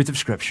for the truth of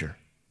Scripture.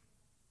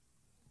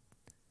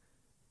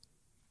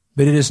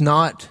 But it is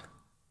not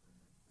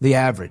the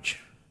average.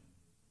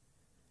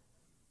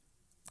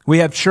 We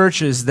have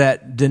churches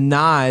that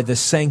deny the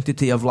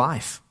sanctity of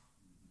life.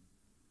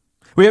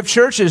 We have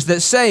churches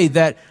that say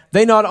that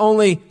they not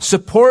only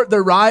support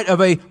the right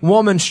of a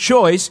woman's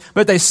choice,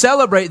 but they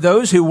celebrate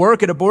those who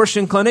work at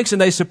abortion clinics,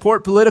 and they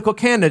support political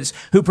candidates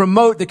who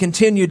promote the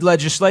continued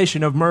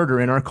legislation of murder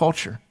in our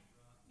culture.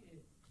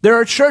 There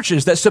are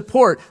churches that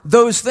support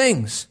those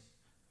things.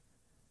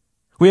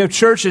 We have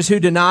churches who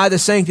deny the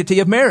sanctity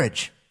of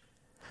marriage.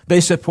 They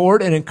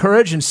support and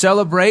encourage and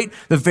celebrate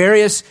the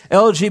various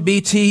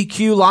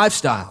LGBTQ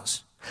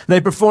lifestyles.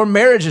 They perform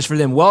marriages for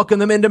them, welcome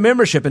them into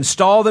membership,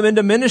 install them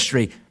into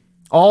ministry,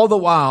 all the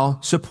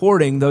while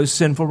supporting those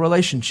sinful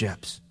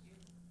relationships.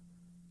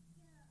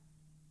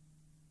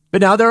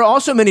 But now there are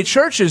also many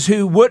churches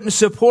who wouldn't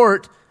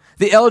support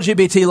the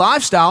LGBT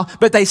lifestyle,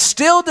 but they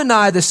still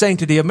deny the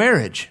sanctity of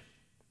marriage.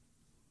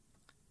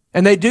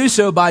 And they do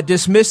so by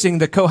dismissing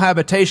the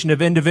cohabitation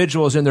of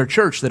individuals in their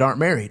church that aren't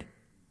married,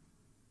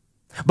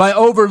 by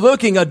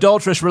overlooking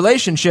adulterous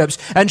relationships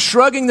and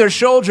shrugging their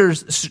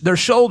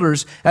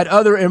shoulders at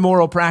other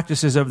immoral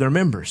practices of their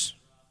members.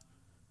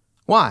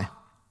 Why?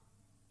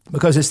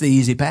 Because it's the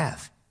easy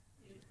path.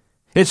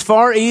 It's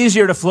far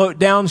easier to float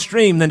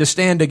downstream than to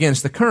stand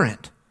against the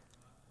current.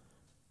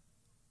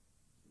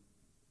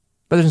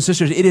 Brothers and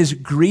sisters, it is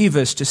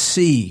grievous to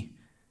see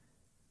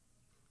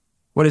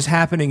what is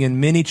happening in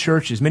many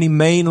churches, many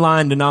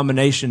mainline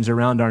denominations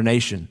around our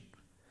nation,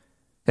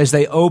 as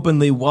they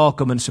openly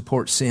welcome and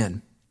support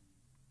sin.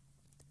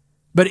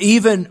 But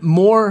even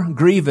more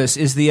grievous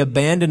is the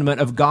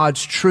abandonment of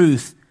God's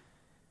truth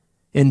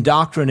in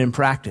doctrine and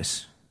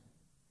practice.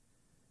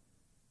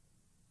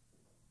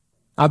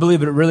 I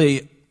believe it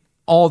really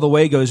all the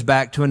way goes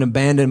back to an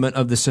abandonment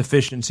of the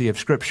sufficiency of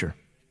Scripture.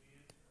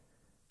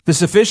 The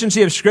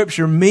sufficiency of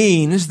Scripture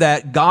means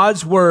that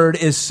God's Word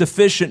is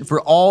sufficient for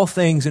all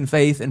things in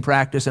faith and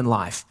practice and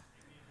life.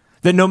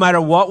 That no matter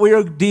what we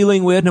are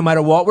dealing with, no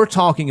matter what we're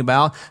talking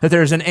about, that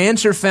there's an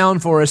answer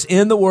found for us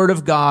in the Word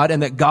of God,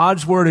 and that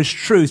God's Word is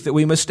truth that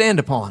we must stand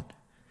upon.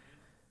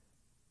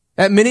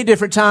 At many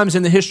different times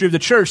in the history of the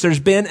church, there's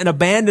been an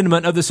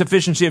abandonment of the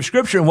sufficiency of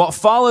Scripture. And what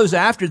follows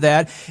after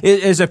that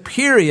is a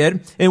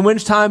period in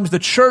which times the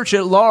church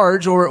at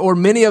large, or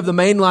many of the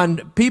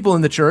mainline people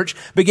in the church,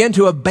 begin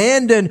to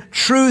abandon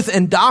truth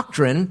and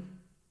doctrine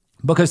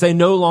because they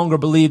no longer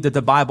believe that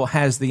the Bible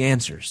has the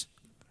answers.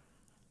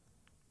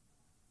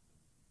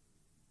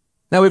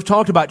 Now, we've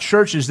talked about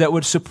churches that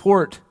would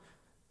support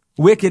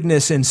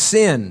wickedness and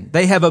sin.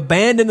 They have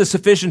abandoned the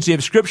sufficiency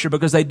of Scripture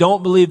because they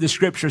don't believe the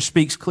Scripture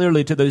speaks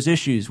clearly to those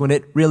issues when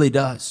it really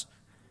does.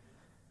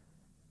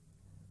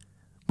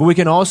 But we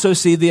can also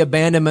see the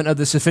abandonment of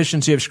the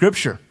sufficiency of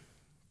Scripture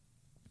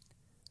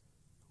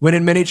when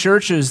in many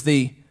churches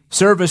the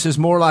service is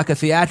more like a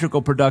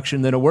theatrical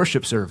production than a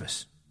worship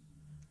service,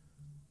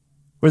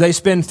 where they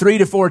spend 3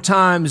 to 4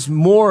 times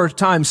more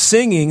time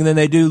singing than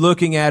they do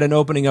looking at and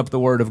opening up the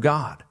Word of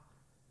God.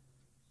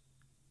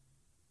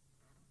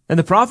 And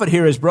the prophet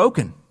here is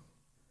broken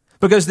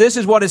because this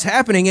is what is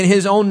happening in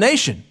his own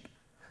nation.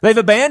 They've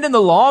abandoned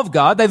the law of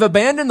God. They've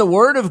abandoned the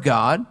Word of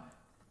God.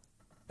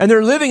 And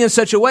they're living in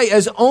such a way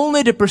as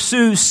only to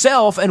pursue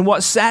self and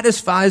what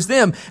satisfies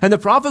them. And the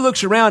prophet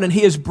looks around and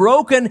he is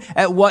broken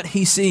at what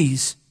he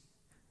sees.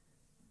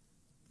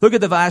 Look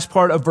at the last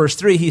part of verse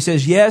 3. He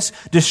says, yes,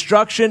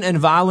 destruction and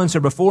violence are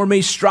before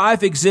me.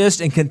 Strife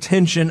exists and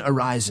contention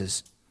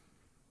arises.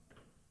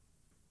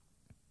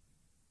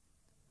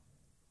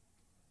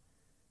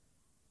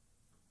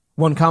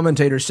 One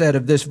commentator said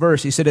of this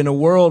verse, he said, in a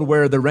world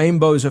where the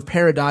rainbows of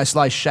paradise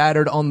lie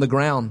shattered on the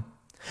ground,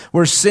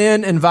 where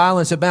sin and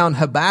violence abound,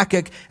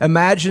 Habakkuk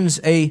imagines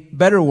a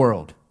better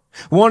world,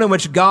 one in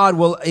which God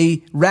will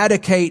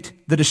eradicate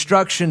the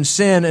destruction,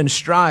 sin, and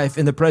strife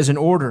in the present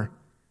order.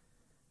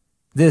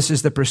 This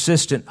is the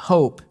persistent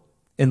hope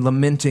in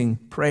lamenting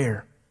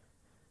prayer.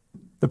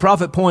 The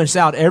prophet points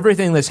out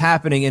everything that's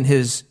happening in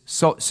his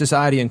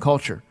society and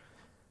culture.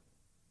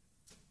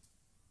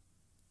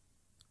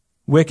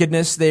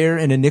 Wickedness there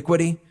and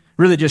iniquity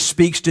really just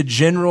speaks to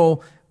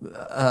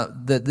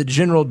the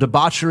general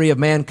debauchery of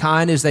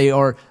mankind as they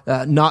are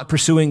not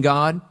pursuing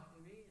God.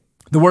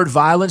 The word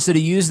violence that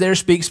he used there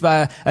speaks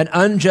by an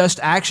unjust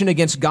action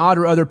against God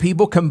or other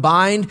people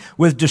combined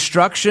with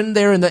destruction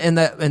there in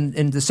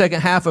the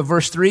second half of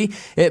verse 3.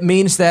 It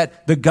means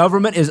that the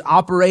government is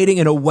operating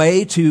in a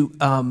way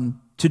to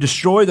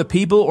destroy the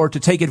people or to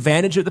take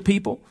advantage of the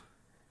people.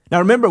 Now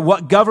remember,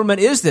 what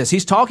government is this?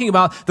 He's talking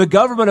about the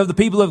government of the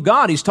people of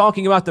God. He's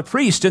talking about the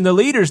priest and the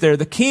leaders there,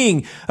 the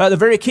king, the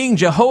very king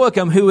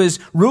Jehoiakim, who is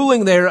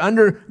ruling there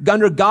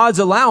under God's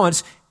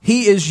allowance.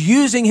 He is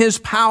using his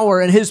power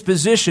and his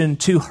position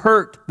to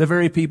hurt the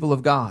very people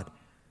of God.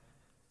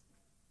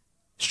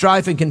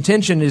 Strife and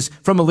contention is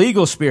from a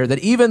legal sphere, that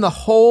even the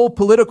whole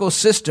political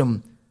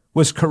system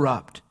was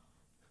corrupt.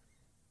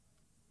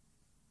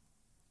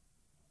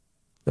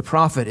 The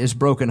prophet is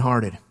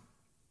brokenhearted.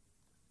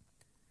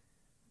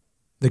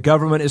 The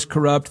government is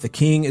corrupt. The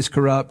king is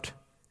corrupt.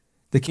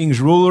 The king's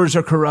rulers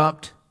are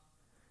corrupt.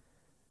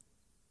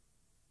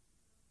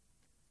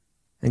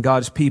 And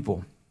God's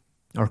people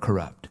are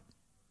corrupt.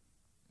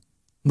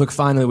 Look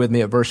finally with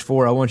me at verse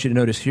 4. I want you to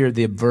notice here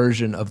the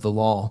aversion of the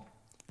law.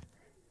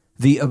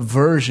 the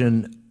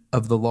aversion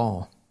of the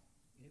law.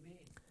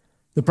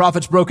 The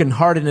prophet's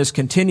brokenheartedness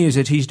continues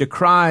as he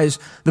decries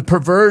the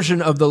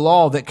perversion of the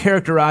law that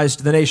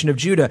characterized the nation of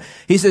Judah.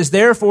 He says,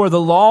 therefore the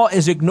law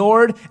is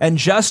ignored and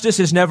justice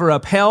is never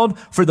upheld,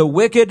 for the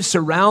wicked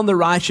surround the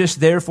righteous,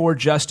 therefore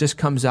justice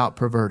comes out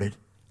perverted.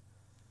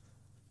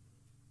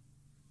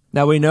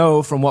 Now we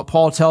know from what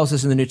Paul tells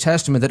us in the New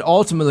Testament that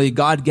ultimately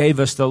God gave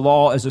us the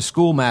law as a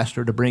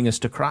schoolmaster to bring us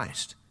to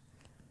Christ.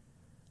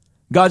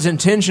 God's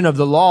intention of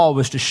the law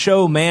was to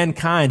show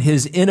mankind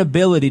his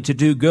inability to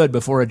do good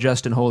before a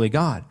just and holy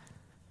God.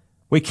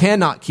 We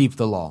cannot keep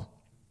the law.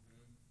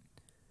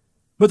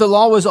 But the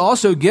law was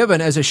also given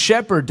as a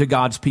shepherd to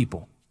God's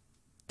people,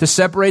 to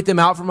separate them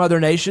out from other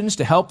nations,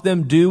 to help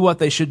them do what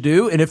they should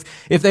do. And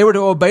if they were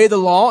to obey the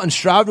law and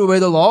strive to obey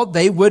the law,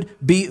 they would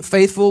be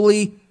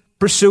faithfully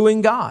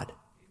pursuing God.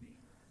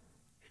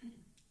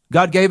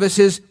 God gave us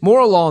his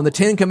moral law in the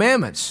Ten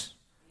Commandments.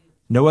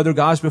 No other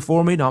gods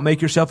before me, not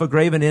make yourself a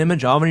graven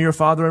image, honor your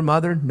father and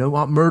mother, no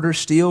not murder,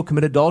 steal,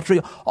 commit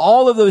adultery.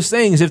 All of those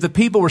things, if the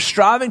people were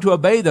striving to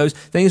obey those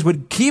things,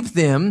 would keep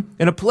them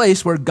in a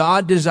place where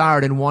God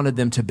desired and wanted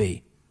them to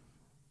be.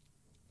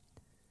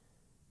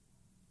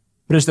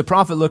 But as the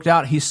prophet looked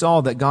out, he saw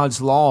that God's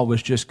law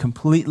was just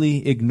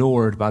completely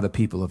ignored by the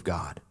people of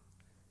God.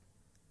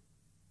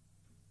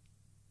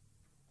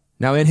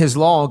 Now in his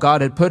law, God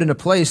had put into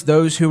place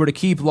those who were to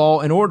keep law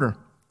and order.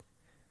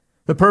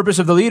 The purpose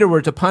of the leader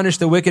were to punish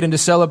the wicked and to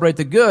celebrate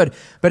the good.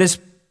 But as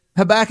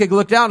Habakkuk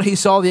looked out, he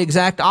saw the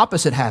exact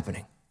opposite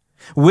happening.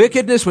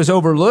 Wickedness was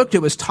overlooked,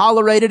 it was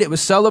tolerated, it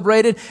was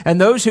celebrated, and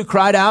those who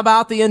cried out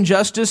about the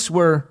injustice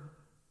were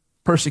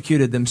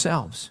persecuted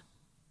themselves.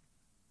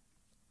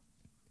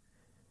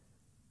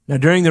 Now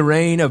during the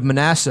reign of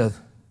Manasseh,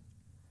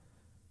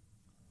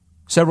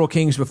 several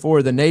kings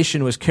before, the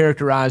nation was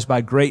characterized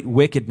by great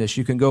wickedness.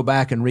 You can go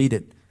back and read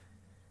it.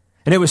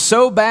 And it was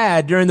so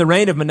bad during the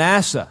reign of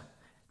Manasseh,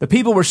 the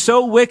people were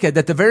so wicked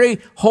that the very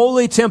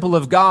holy temple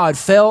of God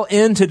fell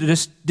into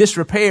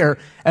disrepair,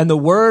 and the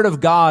word of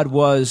God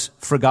was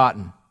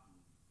forgotten.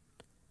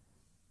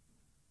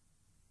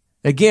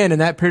 Again, in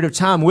that period of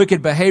time,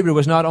 wicked behavior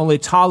was not only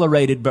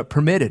tolerated, but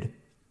permitted.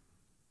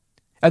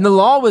 And the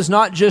law was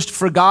not just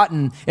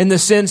forgotten in the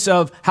sense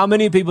of how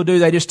many people do.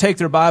 They just take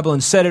their Bible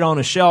and set it on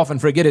a shelf and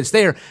forget it's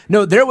there.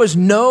 No, there was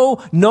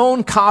no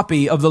known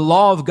copy of the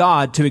law of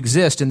God to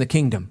exist in the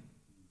kingdom.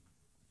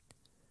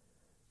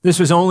 This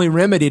was only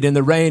remedied in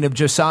the reign of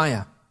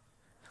Josiah,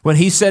 when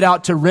he set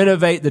out to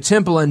renovate the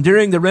temple. And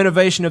during the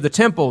renovation of the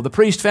temple, the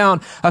priest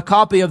found a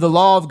copy of the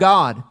law of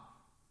God,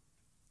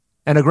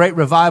 and a great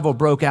revival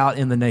broke out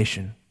in the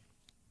nation.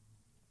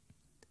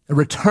 A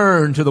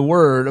return to the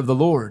word of the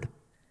Lord.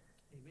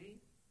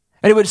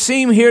 And it would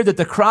seem here that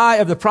the cry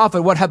of the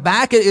prophet, what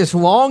Habakkuk is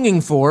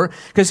longing for,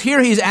 because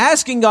here he's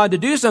asking God to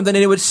do something,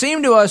 and it would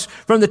seem to us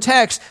from the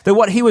text that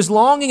what he was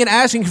longing and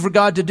asking for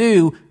God to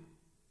do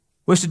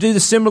was to do the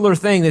similar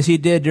thing that he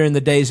did during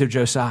the days of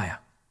Josiah.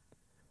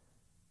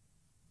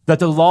 That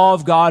the law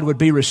of God would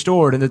be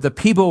restored and that the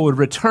people would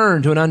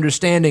return to an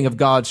understanding of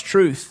God's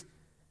truth.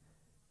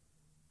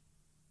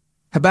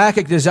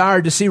 Habakkuk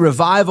desired to see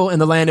revival in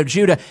the land of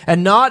Judah,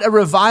 and not a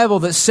revival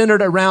that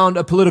centered around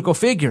a political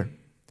figure.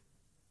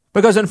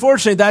 Because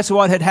unfortunately, that's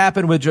what had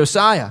happened with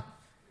Josiah.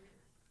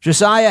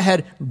 Josiah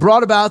had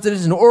brought about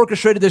this and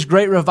orchestrated this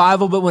great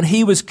revival, but when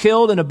he was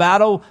killed in a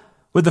battle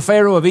with the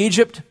Pharaoh of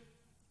Egypt,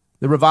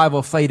 the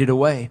revival faded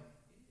away.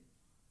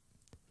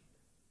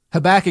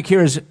 Habakkuk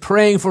here is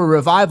praying for a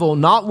revival,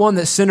 not one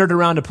that centered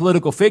around a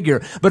political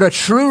figure, but a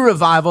true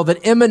revival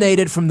that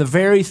emanated from the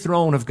very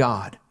throne of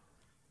God.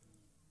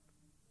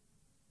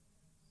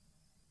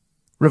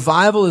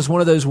 Revival is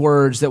one of those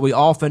words that we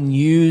often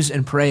use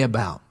and pray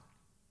about.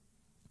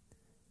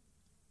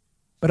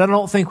 But I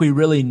don't think we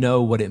really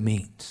know what it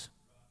means.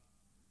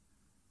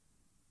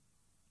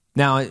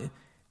 Now,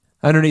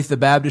 underneath the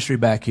baptistry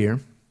back here,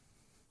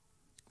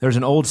 there's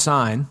an old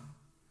sign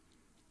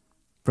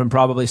from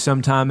probably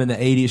sometime in the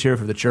 80s here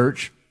for the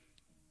church.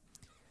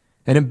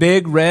 And in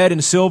big red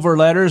and silver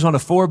letters on a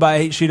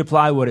 4x8 sheet of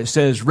plywood, it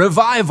says,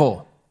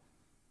 Revival.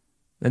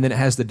 And then it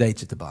has the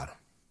dates at the bottom.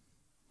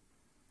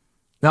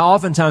 Now,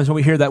 oftentimes when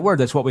we hear that word,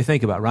 that's what we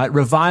think about, right?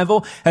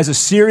 Revival has a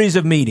series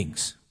of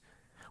meetings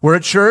where a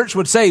church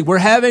would say, we're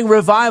having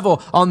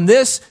revival on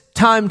this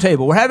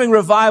timetable. We're having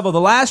revival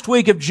the last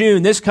week of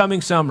June, this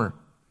coming summer.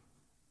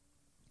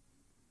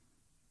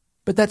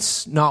 But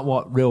that's not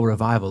what real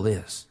revival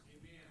is.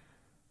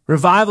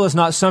 Revival is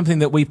not something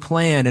that we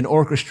plan and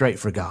orchestrate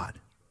for God.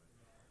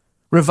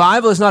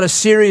 Revival is not a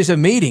series of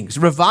meetings.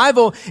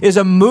 Revival is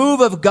a move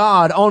of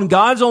God on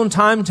God's own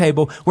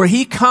timetable where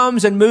He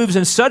comes and moves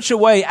in such a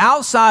way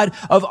outside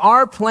of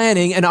our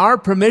planning and our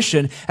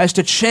permission as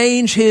to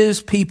change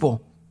His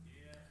people.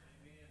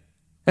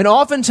 And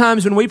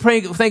oftentimes when we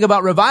think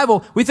about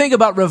revival, we think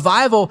about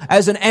revival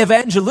as an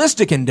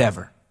evangelistic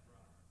endeavor.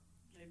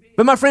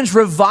 But my friends,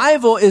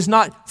 revival is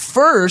not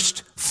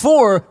first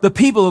for the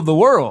people of the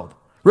world.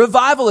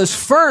 Revival is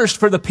first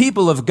for the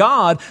people of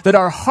God, that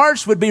our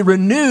hearts would be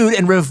renewed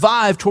and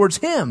revived towards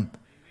Him.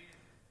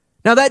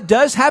 Now that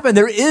does happen.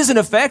 There is an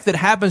effect that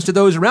happens to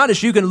those around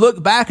us. You can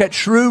look back at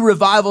true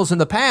revivals in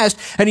the past,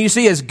 and you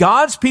see as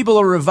God's people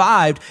are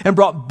revived and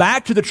brought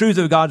back to the truth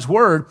of God's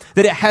word,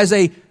 that it has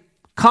a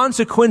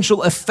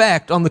consequential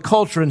effect on the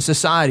culture and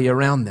society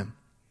around them.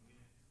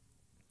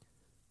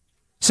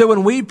 So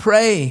when we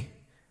pray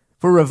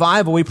for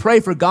revival, we pray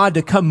for God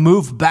to come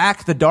move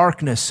back the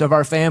darkness of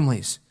our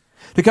families,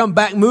 to come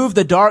back, move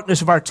the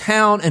darkness of our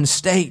town and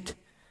state.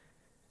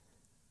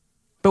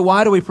 But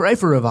why do we pray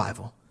for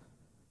revival?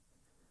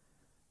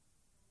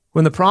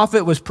 When the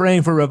prophet was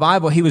praying for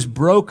revival, he was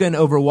broken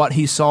over what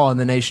he saw in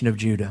the nation of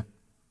Judah.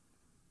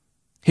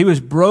 He was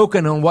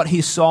broken on what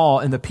he saw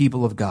in the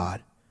people of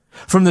God.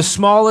 From the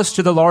smallest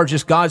to the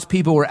largest, God's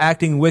people were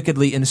acting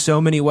wickedly in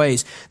so many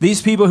ways.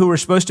 These people who were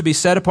supposed to be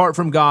set apart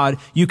from God,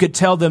 you could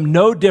tell them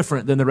no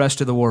different than the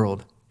rest of the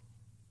world.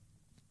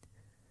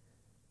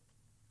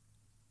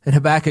 And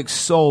Habakkuk's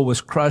soul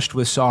was crushed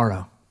with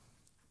sorrow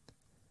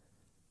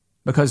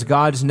because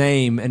God's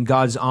name and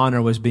God's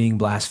honor was being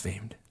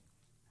blasphemed.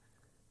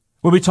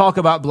 When we talk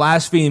about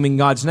blaspheming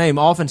God's name,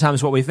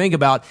 oftentimes what we think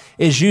about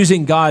is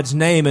using God's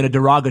name in a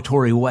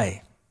derogatory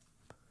way.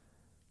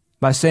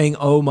 By saying,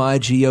 oh my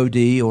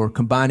G-O-D, or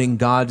combining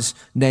God's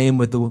name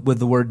with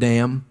the word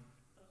damn.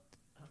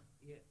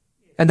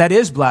 And that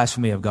is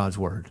blasphemy of God's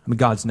word,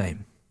 God's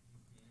name.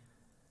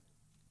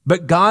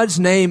 But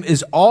God's name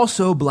is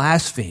also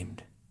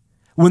blasphemed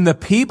when the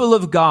people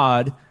of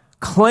God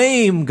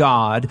claim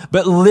God,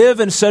 but live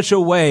in such a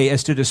way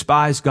as to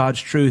despise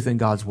God's truth and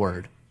God's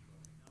word.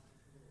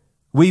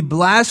 We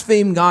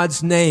blaspheme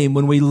God's name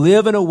when we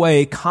live in a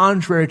way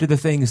contrary to the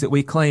things that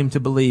we claim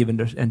to believe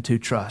and to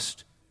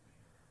trust.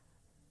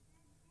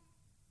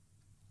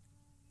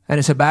 And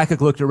as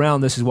Habakkuk looked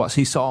around, this is what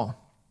he saw.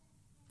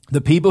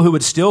 The people who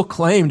would still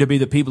claim to be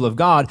the people of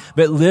God,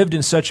 but lived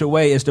in such a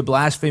way as to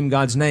blaspheme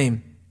God's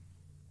name.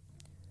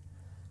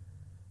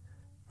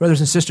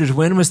 Brothers and sisters,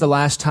 when was the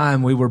last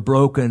time we were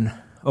broken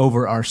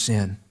over our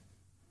sin?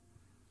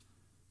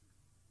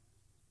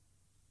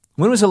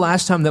 When was the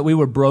last time that we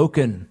were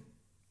broken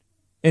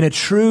in a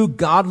true,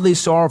 godly,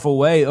 sorrowful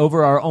way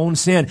over our own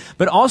sin?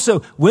 But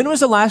also, when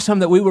was the last time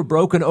that we were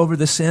broken over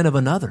the sin of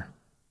another?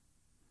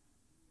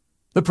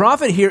 The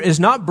prophet here is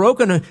not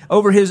broken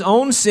over his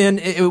own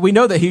sin. We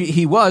know that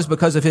he was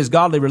because of his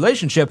godly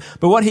relationship.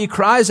 But what he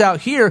cries out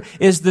here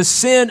is the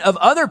sin of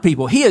other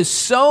people. He is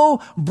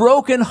so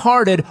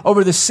brokenhearted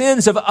over the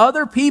sins of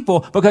other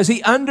people because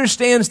he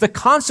understands the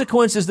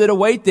consequences that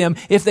await them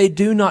if they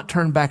do not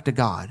turn back to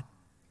God.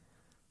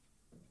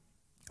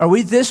 Are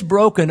we this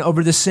broken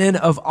over the sin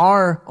of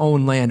our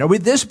own land? Are we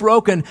this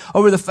broken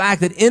over the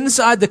fact that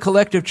inside the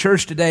collective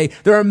church today,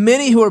 there are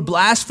many who are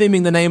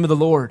blaspheming the name of the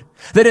Lord,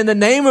 that in the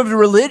name of the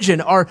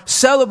religion are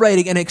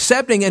celebrating and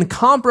accepting and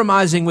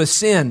compromising with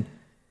sin?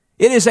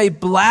 It is a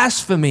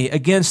blasphemy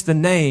against the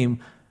name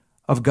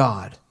of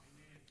God.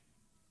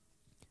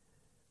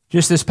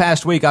 Just this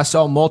past week, I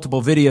saw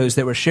multiple videos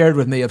that were shared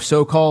with me of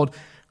so-called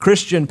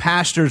Christian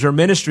pastors or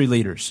ministry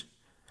leaders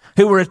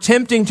who were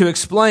attempting to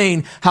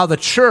explain how the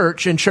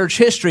church and church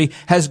history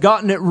has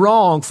gotten it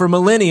wrong for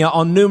millennia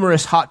on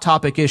numerous hot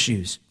topic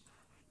issues.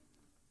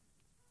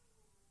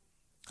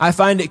 I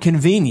find it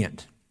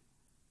convenient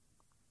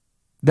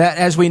that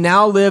as we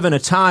now live in a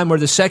time where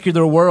the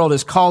secular world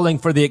is calling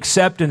for the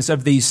acceptance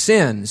of these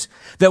sins,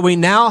 that we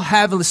now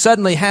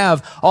suddenly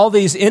have all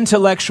these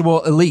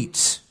intellectual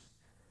elites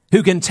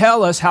who can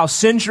tell us how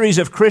centuries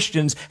of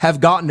Christians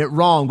have gotten it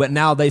wrong, but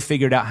now they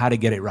figured out how to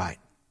get it right.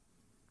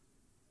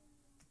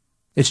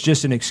 It's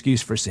just an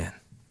excuse for sin.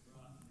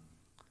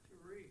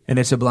 And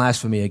it's a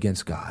blasphemy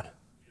against God.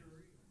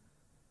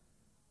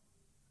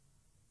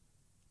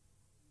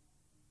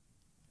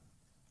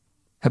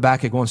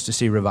 Habakkuk wants to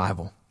see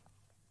revival.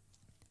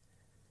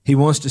 He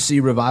wants to see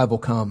revival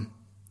come.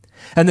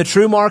 And the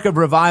true mark of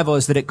revival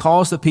is that it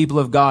calls the people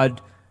of God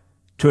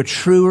to a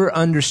truer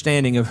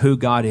understanding of who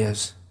God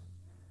is.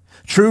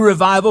 True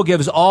revival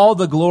gives all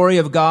the glory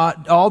of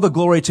God, all the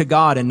glory to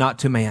God and not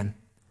to man.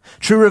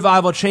 True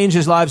revival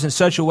changes lives in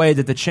such a way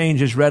that the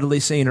change is readily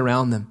seen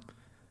around them.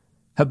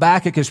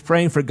 Habakkuk is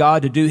praying for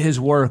God to do his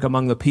work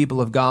among the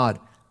people of God.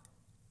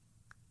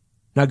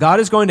 Now, God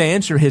is going to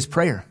answer his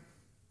prayer,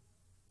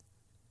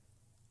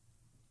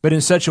 but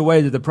in such a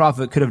way that the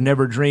prophet could have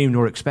never dreamed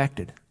or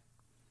expected.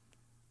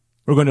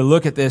 We're going to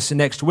look at this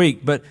next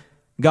week, but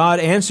God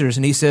answers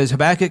and he says,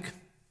 Habakkuk,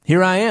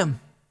 here I am.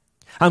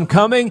 I'm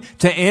coming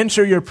to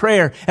answer your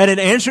prayer. And in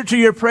answer to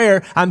your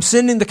prayer, I'm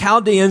sending the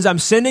Chaldeans, I'm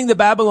sending the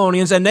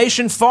Babylonians, a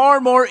nation far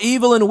more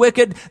evil and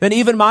wicked than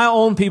even my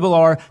own people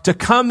are, to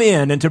come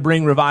in and to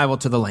bring revival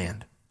to the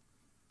land.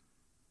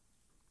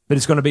 But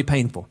it's going to be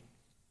painful.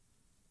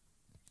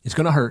 It's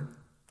going to hurt.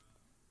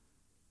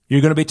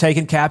 You're going to be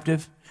taken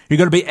captive. You're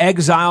going to be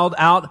exiled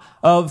out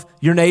of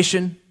your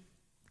nation.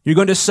 You're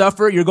going to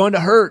suffer. You're going to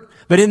hurt.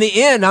 But in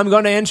the end, I'm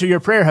going to answer your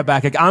prayer,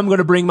 Habakkuk. I'm going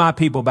to bring my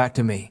people back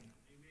to me.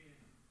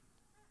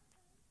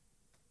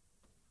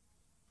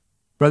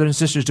 Brothers and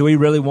sisters, do we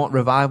really want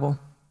revival?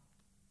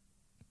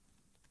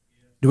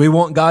 Do we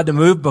want God to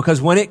move?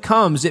 Because when it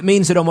comes, it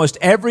means that almost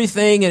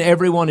everything and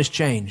everyone is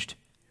changed.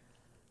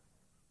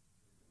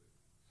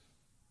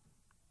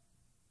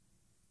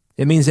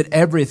 It means that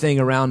everything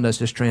around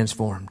us is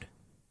transformed.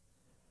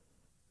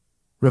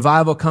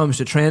 Revival comes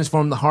to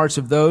transform the hearts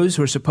of those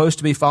who are supposed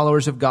to be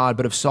followers of God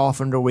but have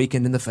softened or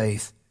weakened in the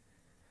faith.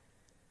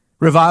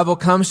 Revival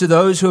comes to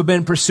those who have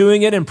been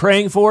pursuing it and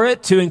praying for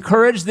it to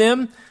encourage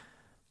them,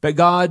 but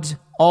God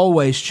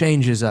always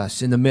changes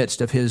us in the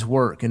midst of His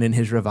work and in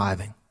His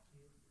reviving.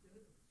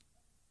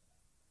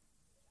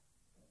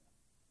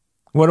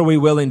 What are we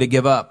willing to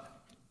give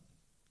up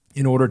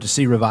in order to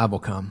see revival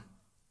come?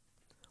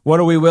 What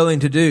are we willing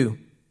to do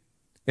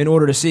in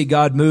order to see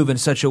God move in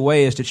such a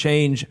way as to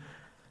change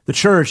the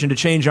church and to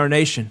change our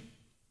nation?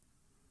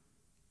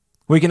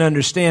 We can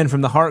understand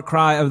from the heart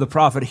cry of the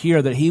prophet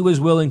here that he was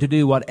willing to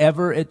do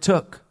whatever it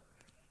took.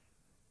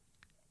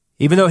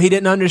 Even though he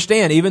didn't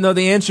understand, even though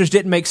the answers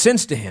didn't make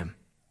sense to him.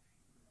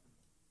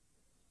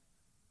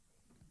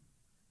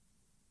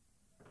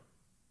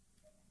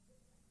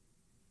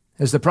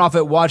 As the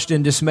prophet watched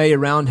in dismay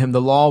around him,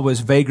 the law was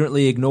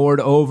vagrantly ignored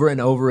over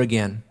and over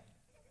again.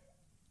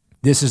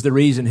 This is the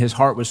reason his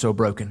heart was so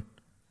broken.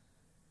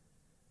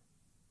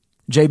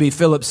 J.B.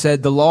 Phillips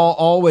said, the law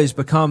always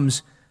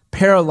becomes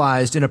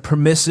paralyzed in a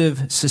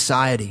permissive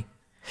society.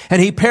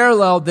 And he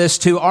paralleled this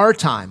to our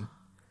time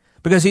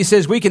because he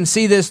says we can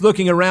see this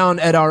looking around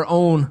at our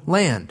own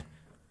land.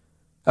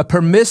 A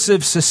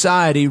permissive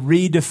society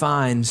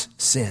redefines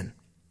sin.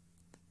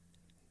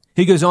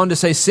 He goes on to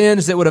say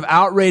sins that would have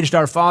outraged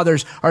our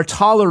fathers are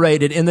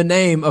tolerated in the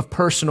name of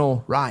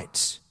personal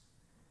rights.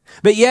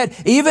 But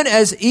yet, even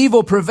as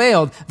evil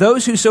prevailed,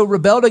 those who so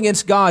rebelled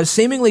against God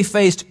seemingly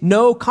faced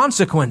no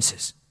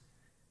consequences.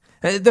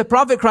 The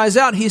prophet cries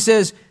out, he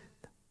says,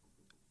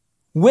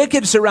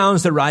 wicked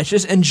surrounds the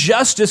righteous and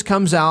justice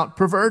comes out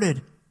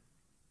perverted.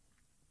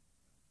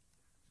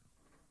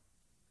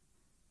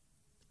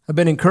 I've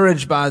been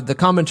encouraged by the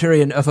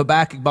commentary of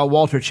Habakkuk by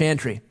Walter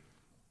Chantry.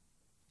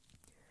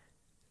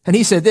 And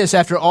he said this,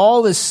 after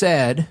all is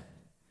said,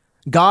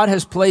 God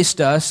has placed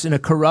us in a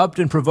corrupt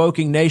and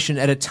provoking nation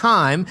at a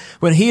time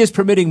when He is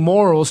permitting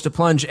morals to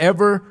plunge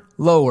ever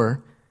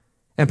lower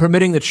and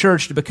permitting the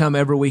church to become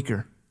ever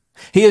weaker.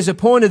 He has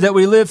appointed that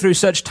we live through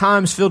such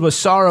times filled with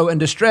sorrow and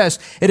distress.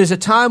 It is a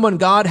time when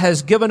God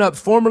has given up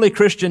formerly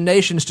Christian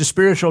nations to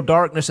spiritual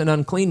darkness and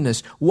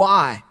uncleanness.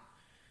 Why?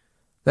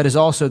 That is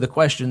also the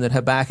question that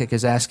Habakkuk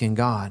is asking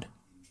God.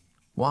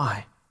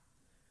 Why?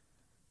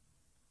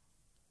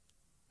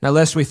 Now,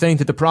 lest we think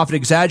that the prophet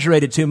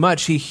exaggerated too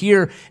much, he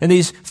here in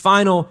these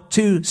final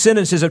 2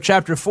 sentences of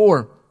chapter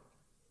 4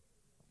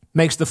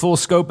 makes the full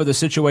scope of the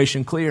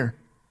situation clear.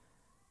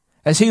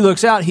 As he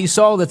looks out, he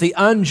saw that the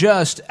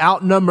unjust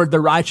outnumbered the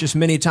righteous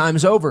many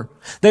times over.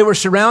 They were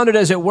surrounded,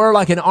 as it were,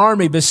 like an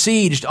army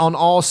besieged on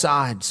all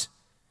sides.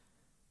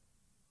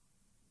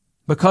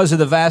 Because of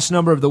the vast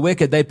number of the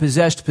wicked, they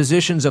possessed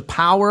positions of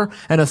power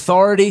and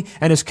authority,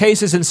 and as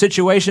cases and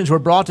situations were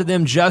brought to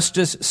them,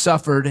 justice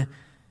suffered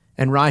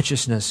and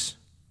righteousness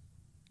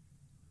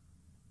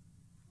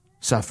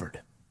suffered.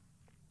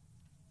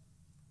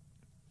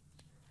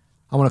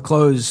 I want to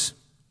close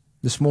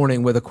this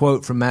morning with a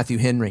quote from Matthew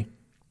Henry.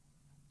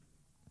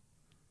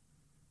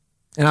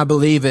 And I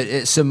believe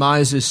it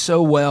surmises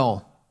so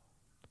well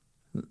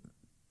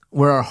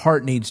where our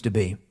heart needs to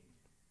be.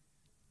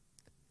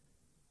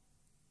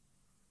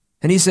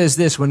 And he says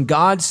this, when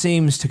God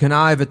seems to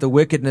connive at the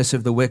wickedness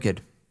of the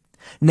wicked,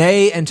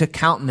 nay, and to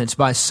countenance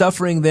by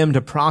suffering them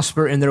to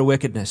prosper in their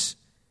wickedness,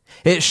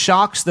 it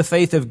shocks the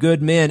faith of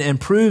good men and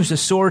proves a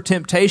sore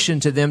temptation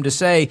to them to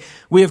say,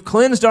 we have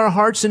cleansed our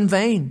hearts in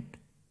vain,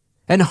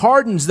 and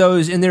hardens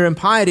those in their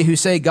impiety who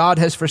say God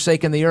has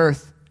forsaken the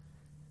earth.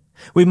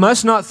 We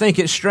must not think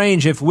it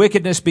strange if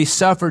wickedness be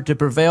suffered to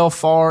prevail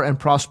far and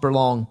prosper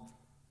long.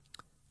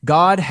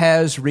 God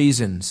has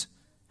reasons,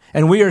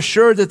 and we are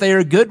sure that they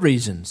are good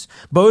reasons,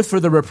 both for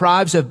the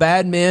reprives of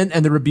bad men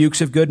and the rebukes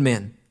of good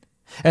men.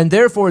 And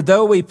therefore,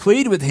 though we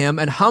plead with Him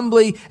and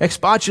humbly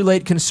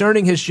expostulate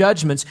concerning His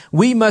judgments,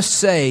 we must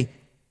say,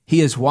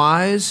 He is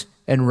wise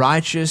and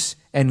righteous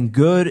and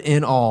good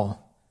in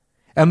all,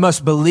 and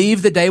must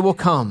believe the day will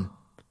come,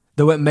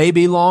 though it may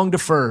be long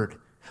deferred,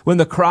 when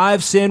the cry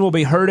of sin will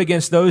be heard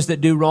against those that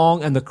do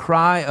wrong and the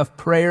cry of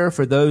prayer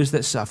for those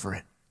that suffer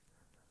it.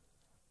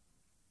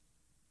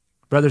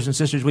 Brothers and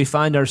sisters, we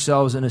find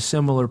ourselves in a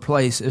similar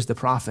place as the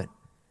prophet,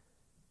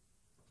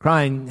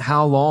 crying,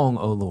 how long,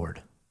 O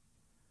Lord?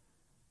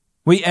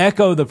 We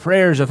echo the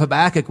prayers of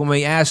Habakkuk when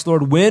we ask,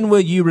 Lord, when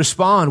will you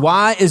respond?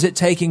 Why is it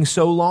taking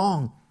so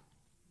long?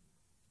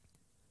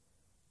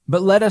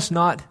 But let us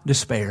not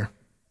despair.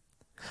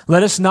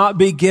 Let us not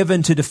be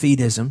given to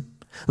defeatism.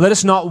 Let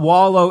us not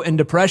wallow in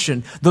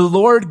depression. The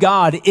Lord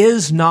God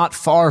is not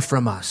far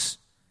from us.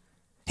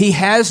 He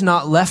has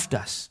not left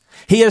us.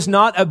 He has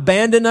not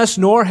abandoned us,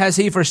 nor has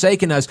He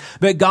forsaken us.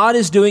 But God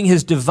is doing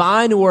His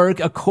divine work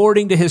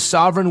according to His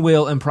sovereign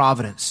will and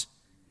providence.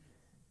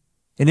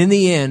 And in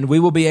the end, we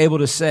will be able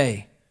to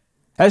say,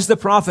 as the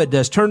prophet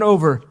does, turn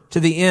over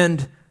to the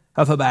end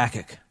of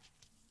Habakkuk.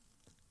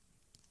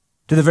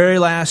 to the very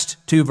last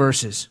two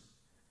verses.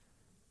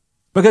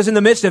 Because in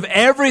the midst of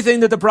everything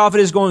that the prophet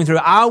is going through,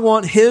 I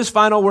want his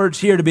final words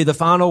here to be the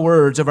final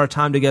words of our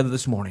time together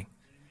this morning.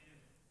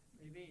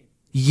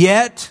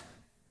 Yet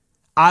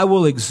I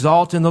will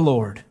exalt in the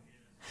Lord.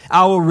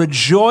 I will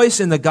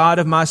rejoice in the God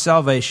of my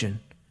salvation.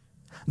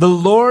 The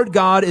Lord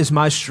God is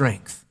my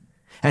strength,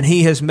 and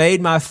he has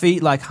made my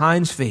feet like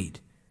hinds' feet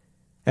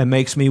and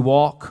makes me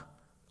walk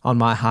on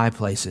my high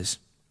places.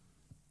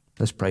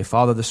 Let's pray.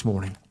 Father, this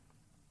morning,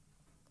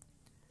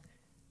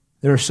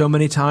 there are so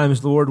many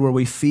times, Lord, where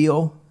we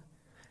feel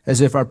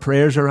as if our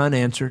prayers are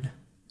unanswered,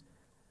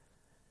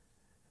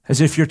 as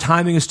if your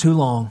timing is too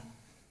long,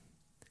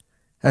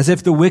 as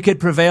if the wicked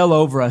prevail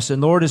over us.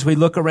 And Lord, as we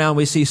look around,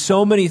 we see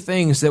so many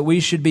things that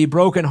we should be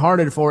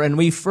brokenhearted for. And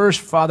we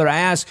first, Father,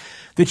 ask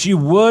that you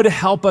would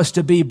help us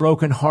to be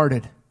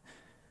brokenhearted.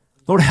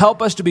 Lord,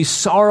 help us to be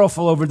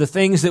sorrowful over the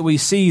things that we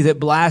see that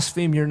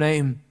blaspheme your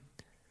name.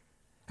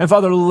 And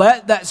Father,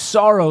 let that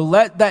sorrow,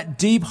 let that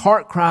deep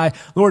heart cry,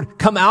 Lord,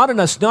 come out in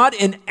us, not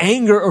in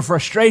anger or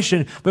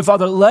frustration, but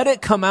Father, let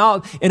it come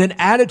out in an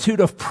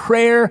attitude of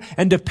prayer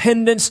and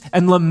dependence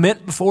and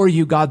lament before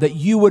you, God, that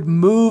you would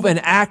move and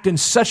act in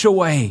such a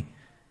way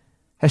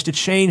as to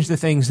change the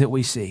things that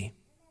we see.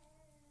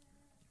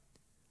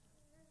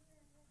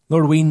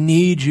 Lord, we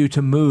need you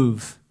to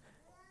move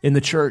in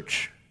the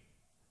church.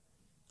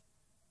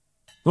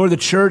 Lord, the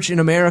church in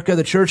America,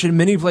 the church in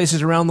many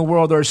places around the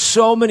world, there are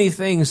so many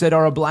things that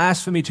are a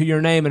blasphemy to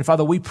your name. And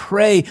Father, we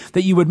pray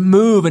that you would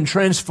move and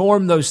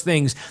transform those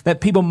things, that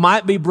people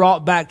might be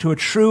brought back to a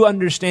true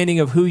understanding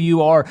of who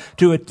you are,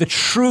 to the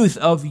truth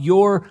of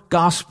your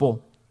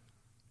gospel.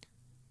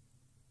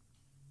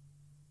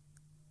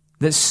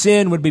 That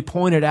sin would be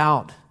pointed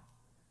out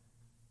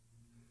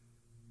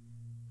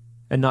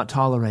and not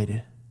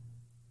tolerated.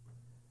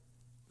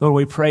 Lord,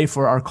 we pray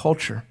for our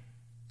culture.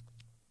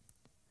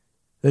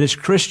 That as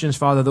Christians,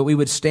 Father, that we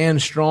would stand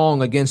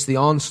strong against the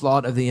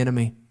onslaught of the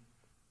enemy.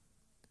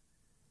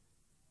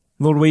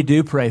 Lord, we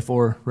do pray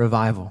for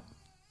revival.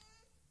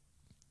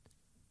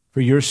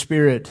 For your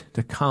Spirit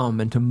to come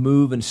and to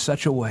move in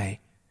such a way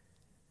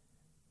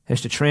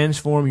as to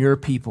transform your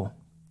people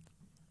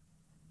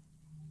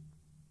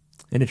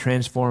and to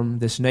transform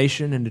this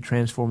nation and to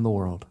transform the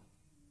world.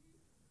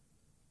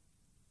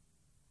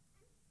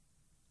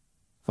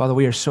 Father,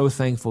 we are so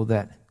thankful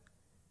that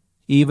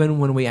even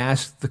when we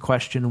ask the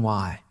question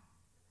why,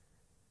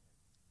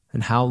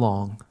 and how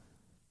long,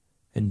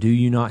 and do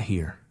you not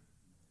hear,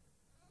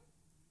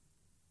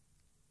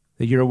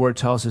 that your word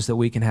tells us that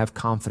we can have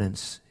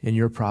confidence in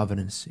your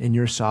providence, in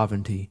your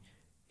sovereignty,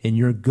 in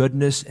your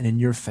goodness, and in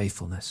your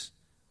faithfulness.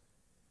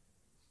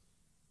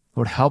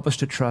 Lord, help us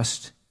to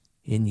trust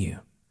in you.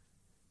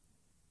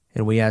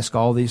 And we ask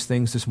all these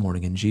things this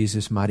morning in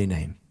Jesus' mighty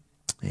name.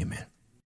 Amen.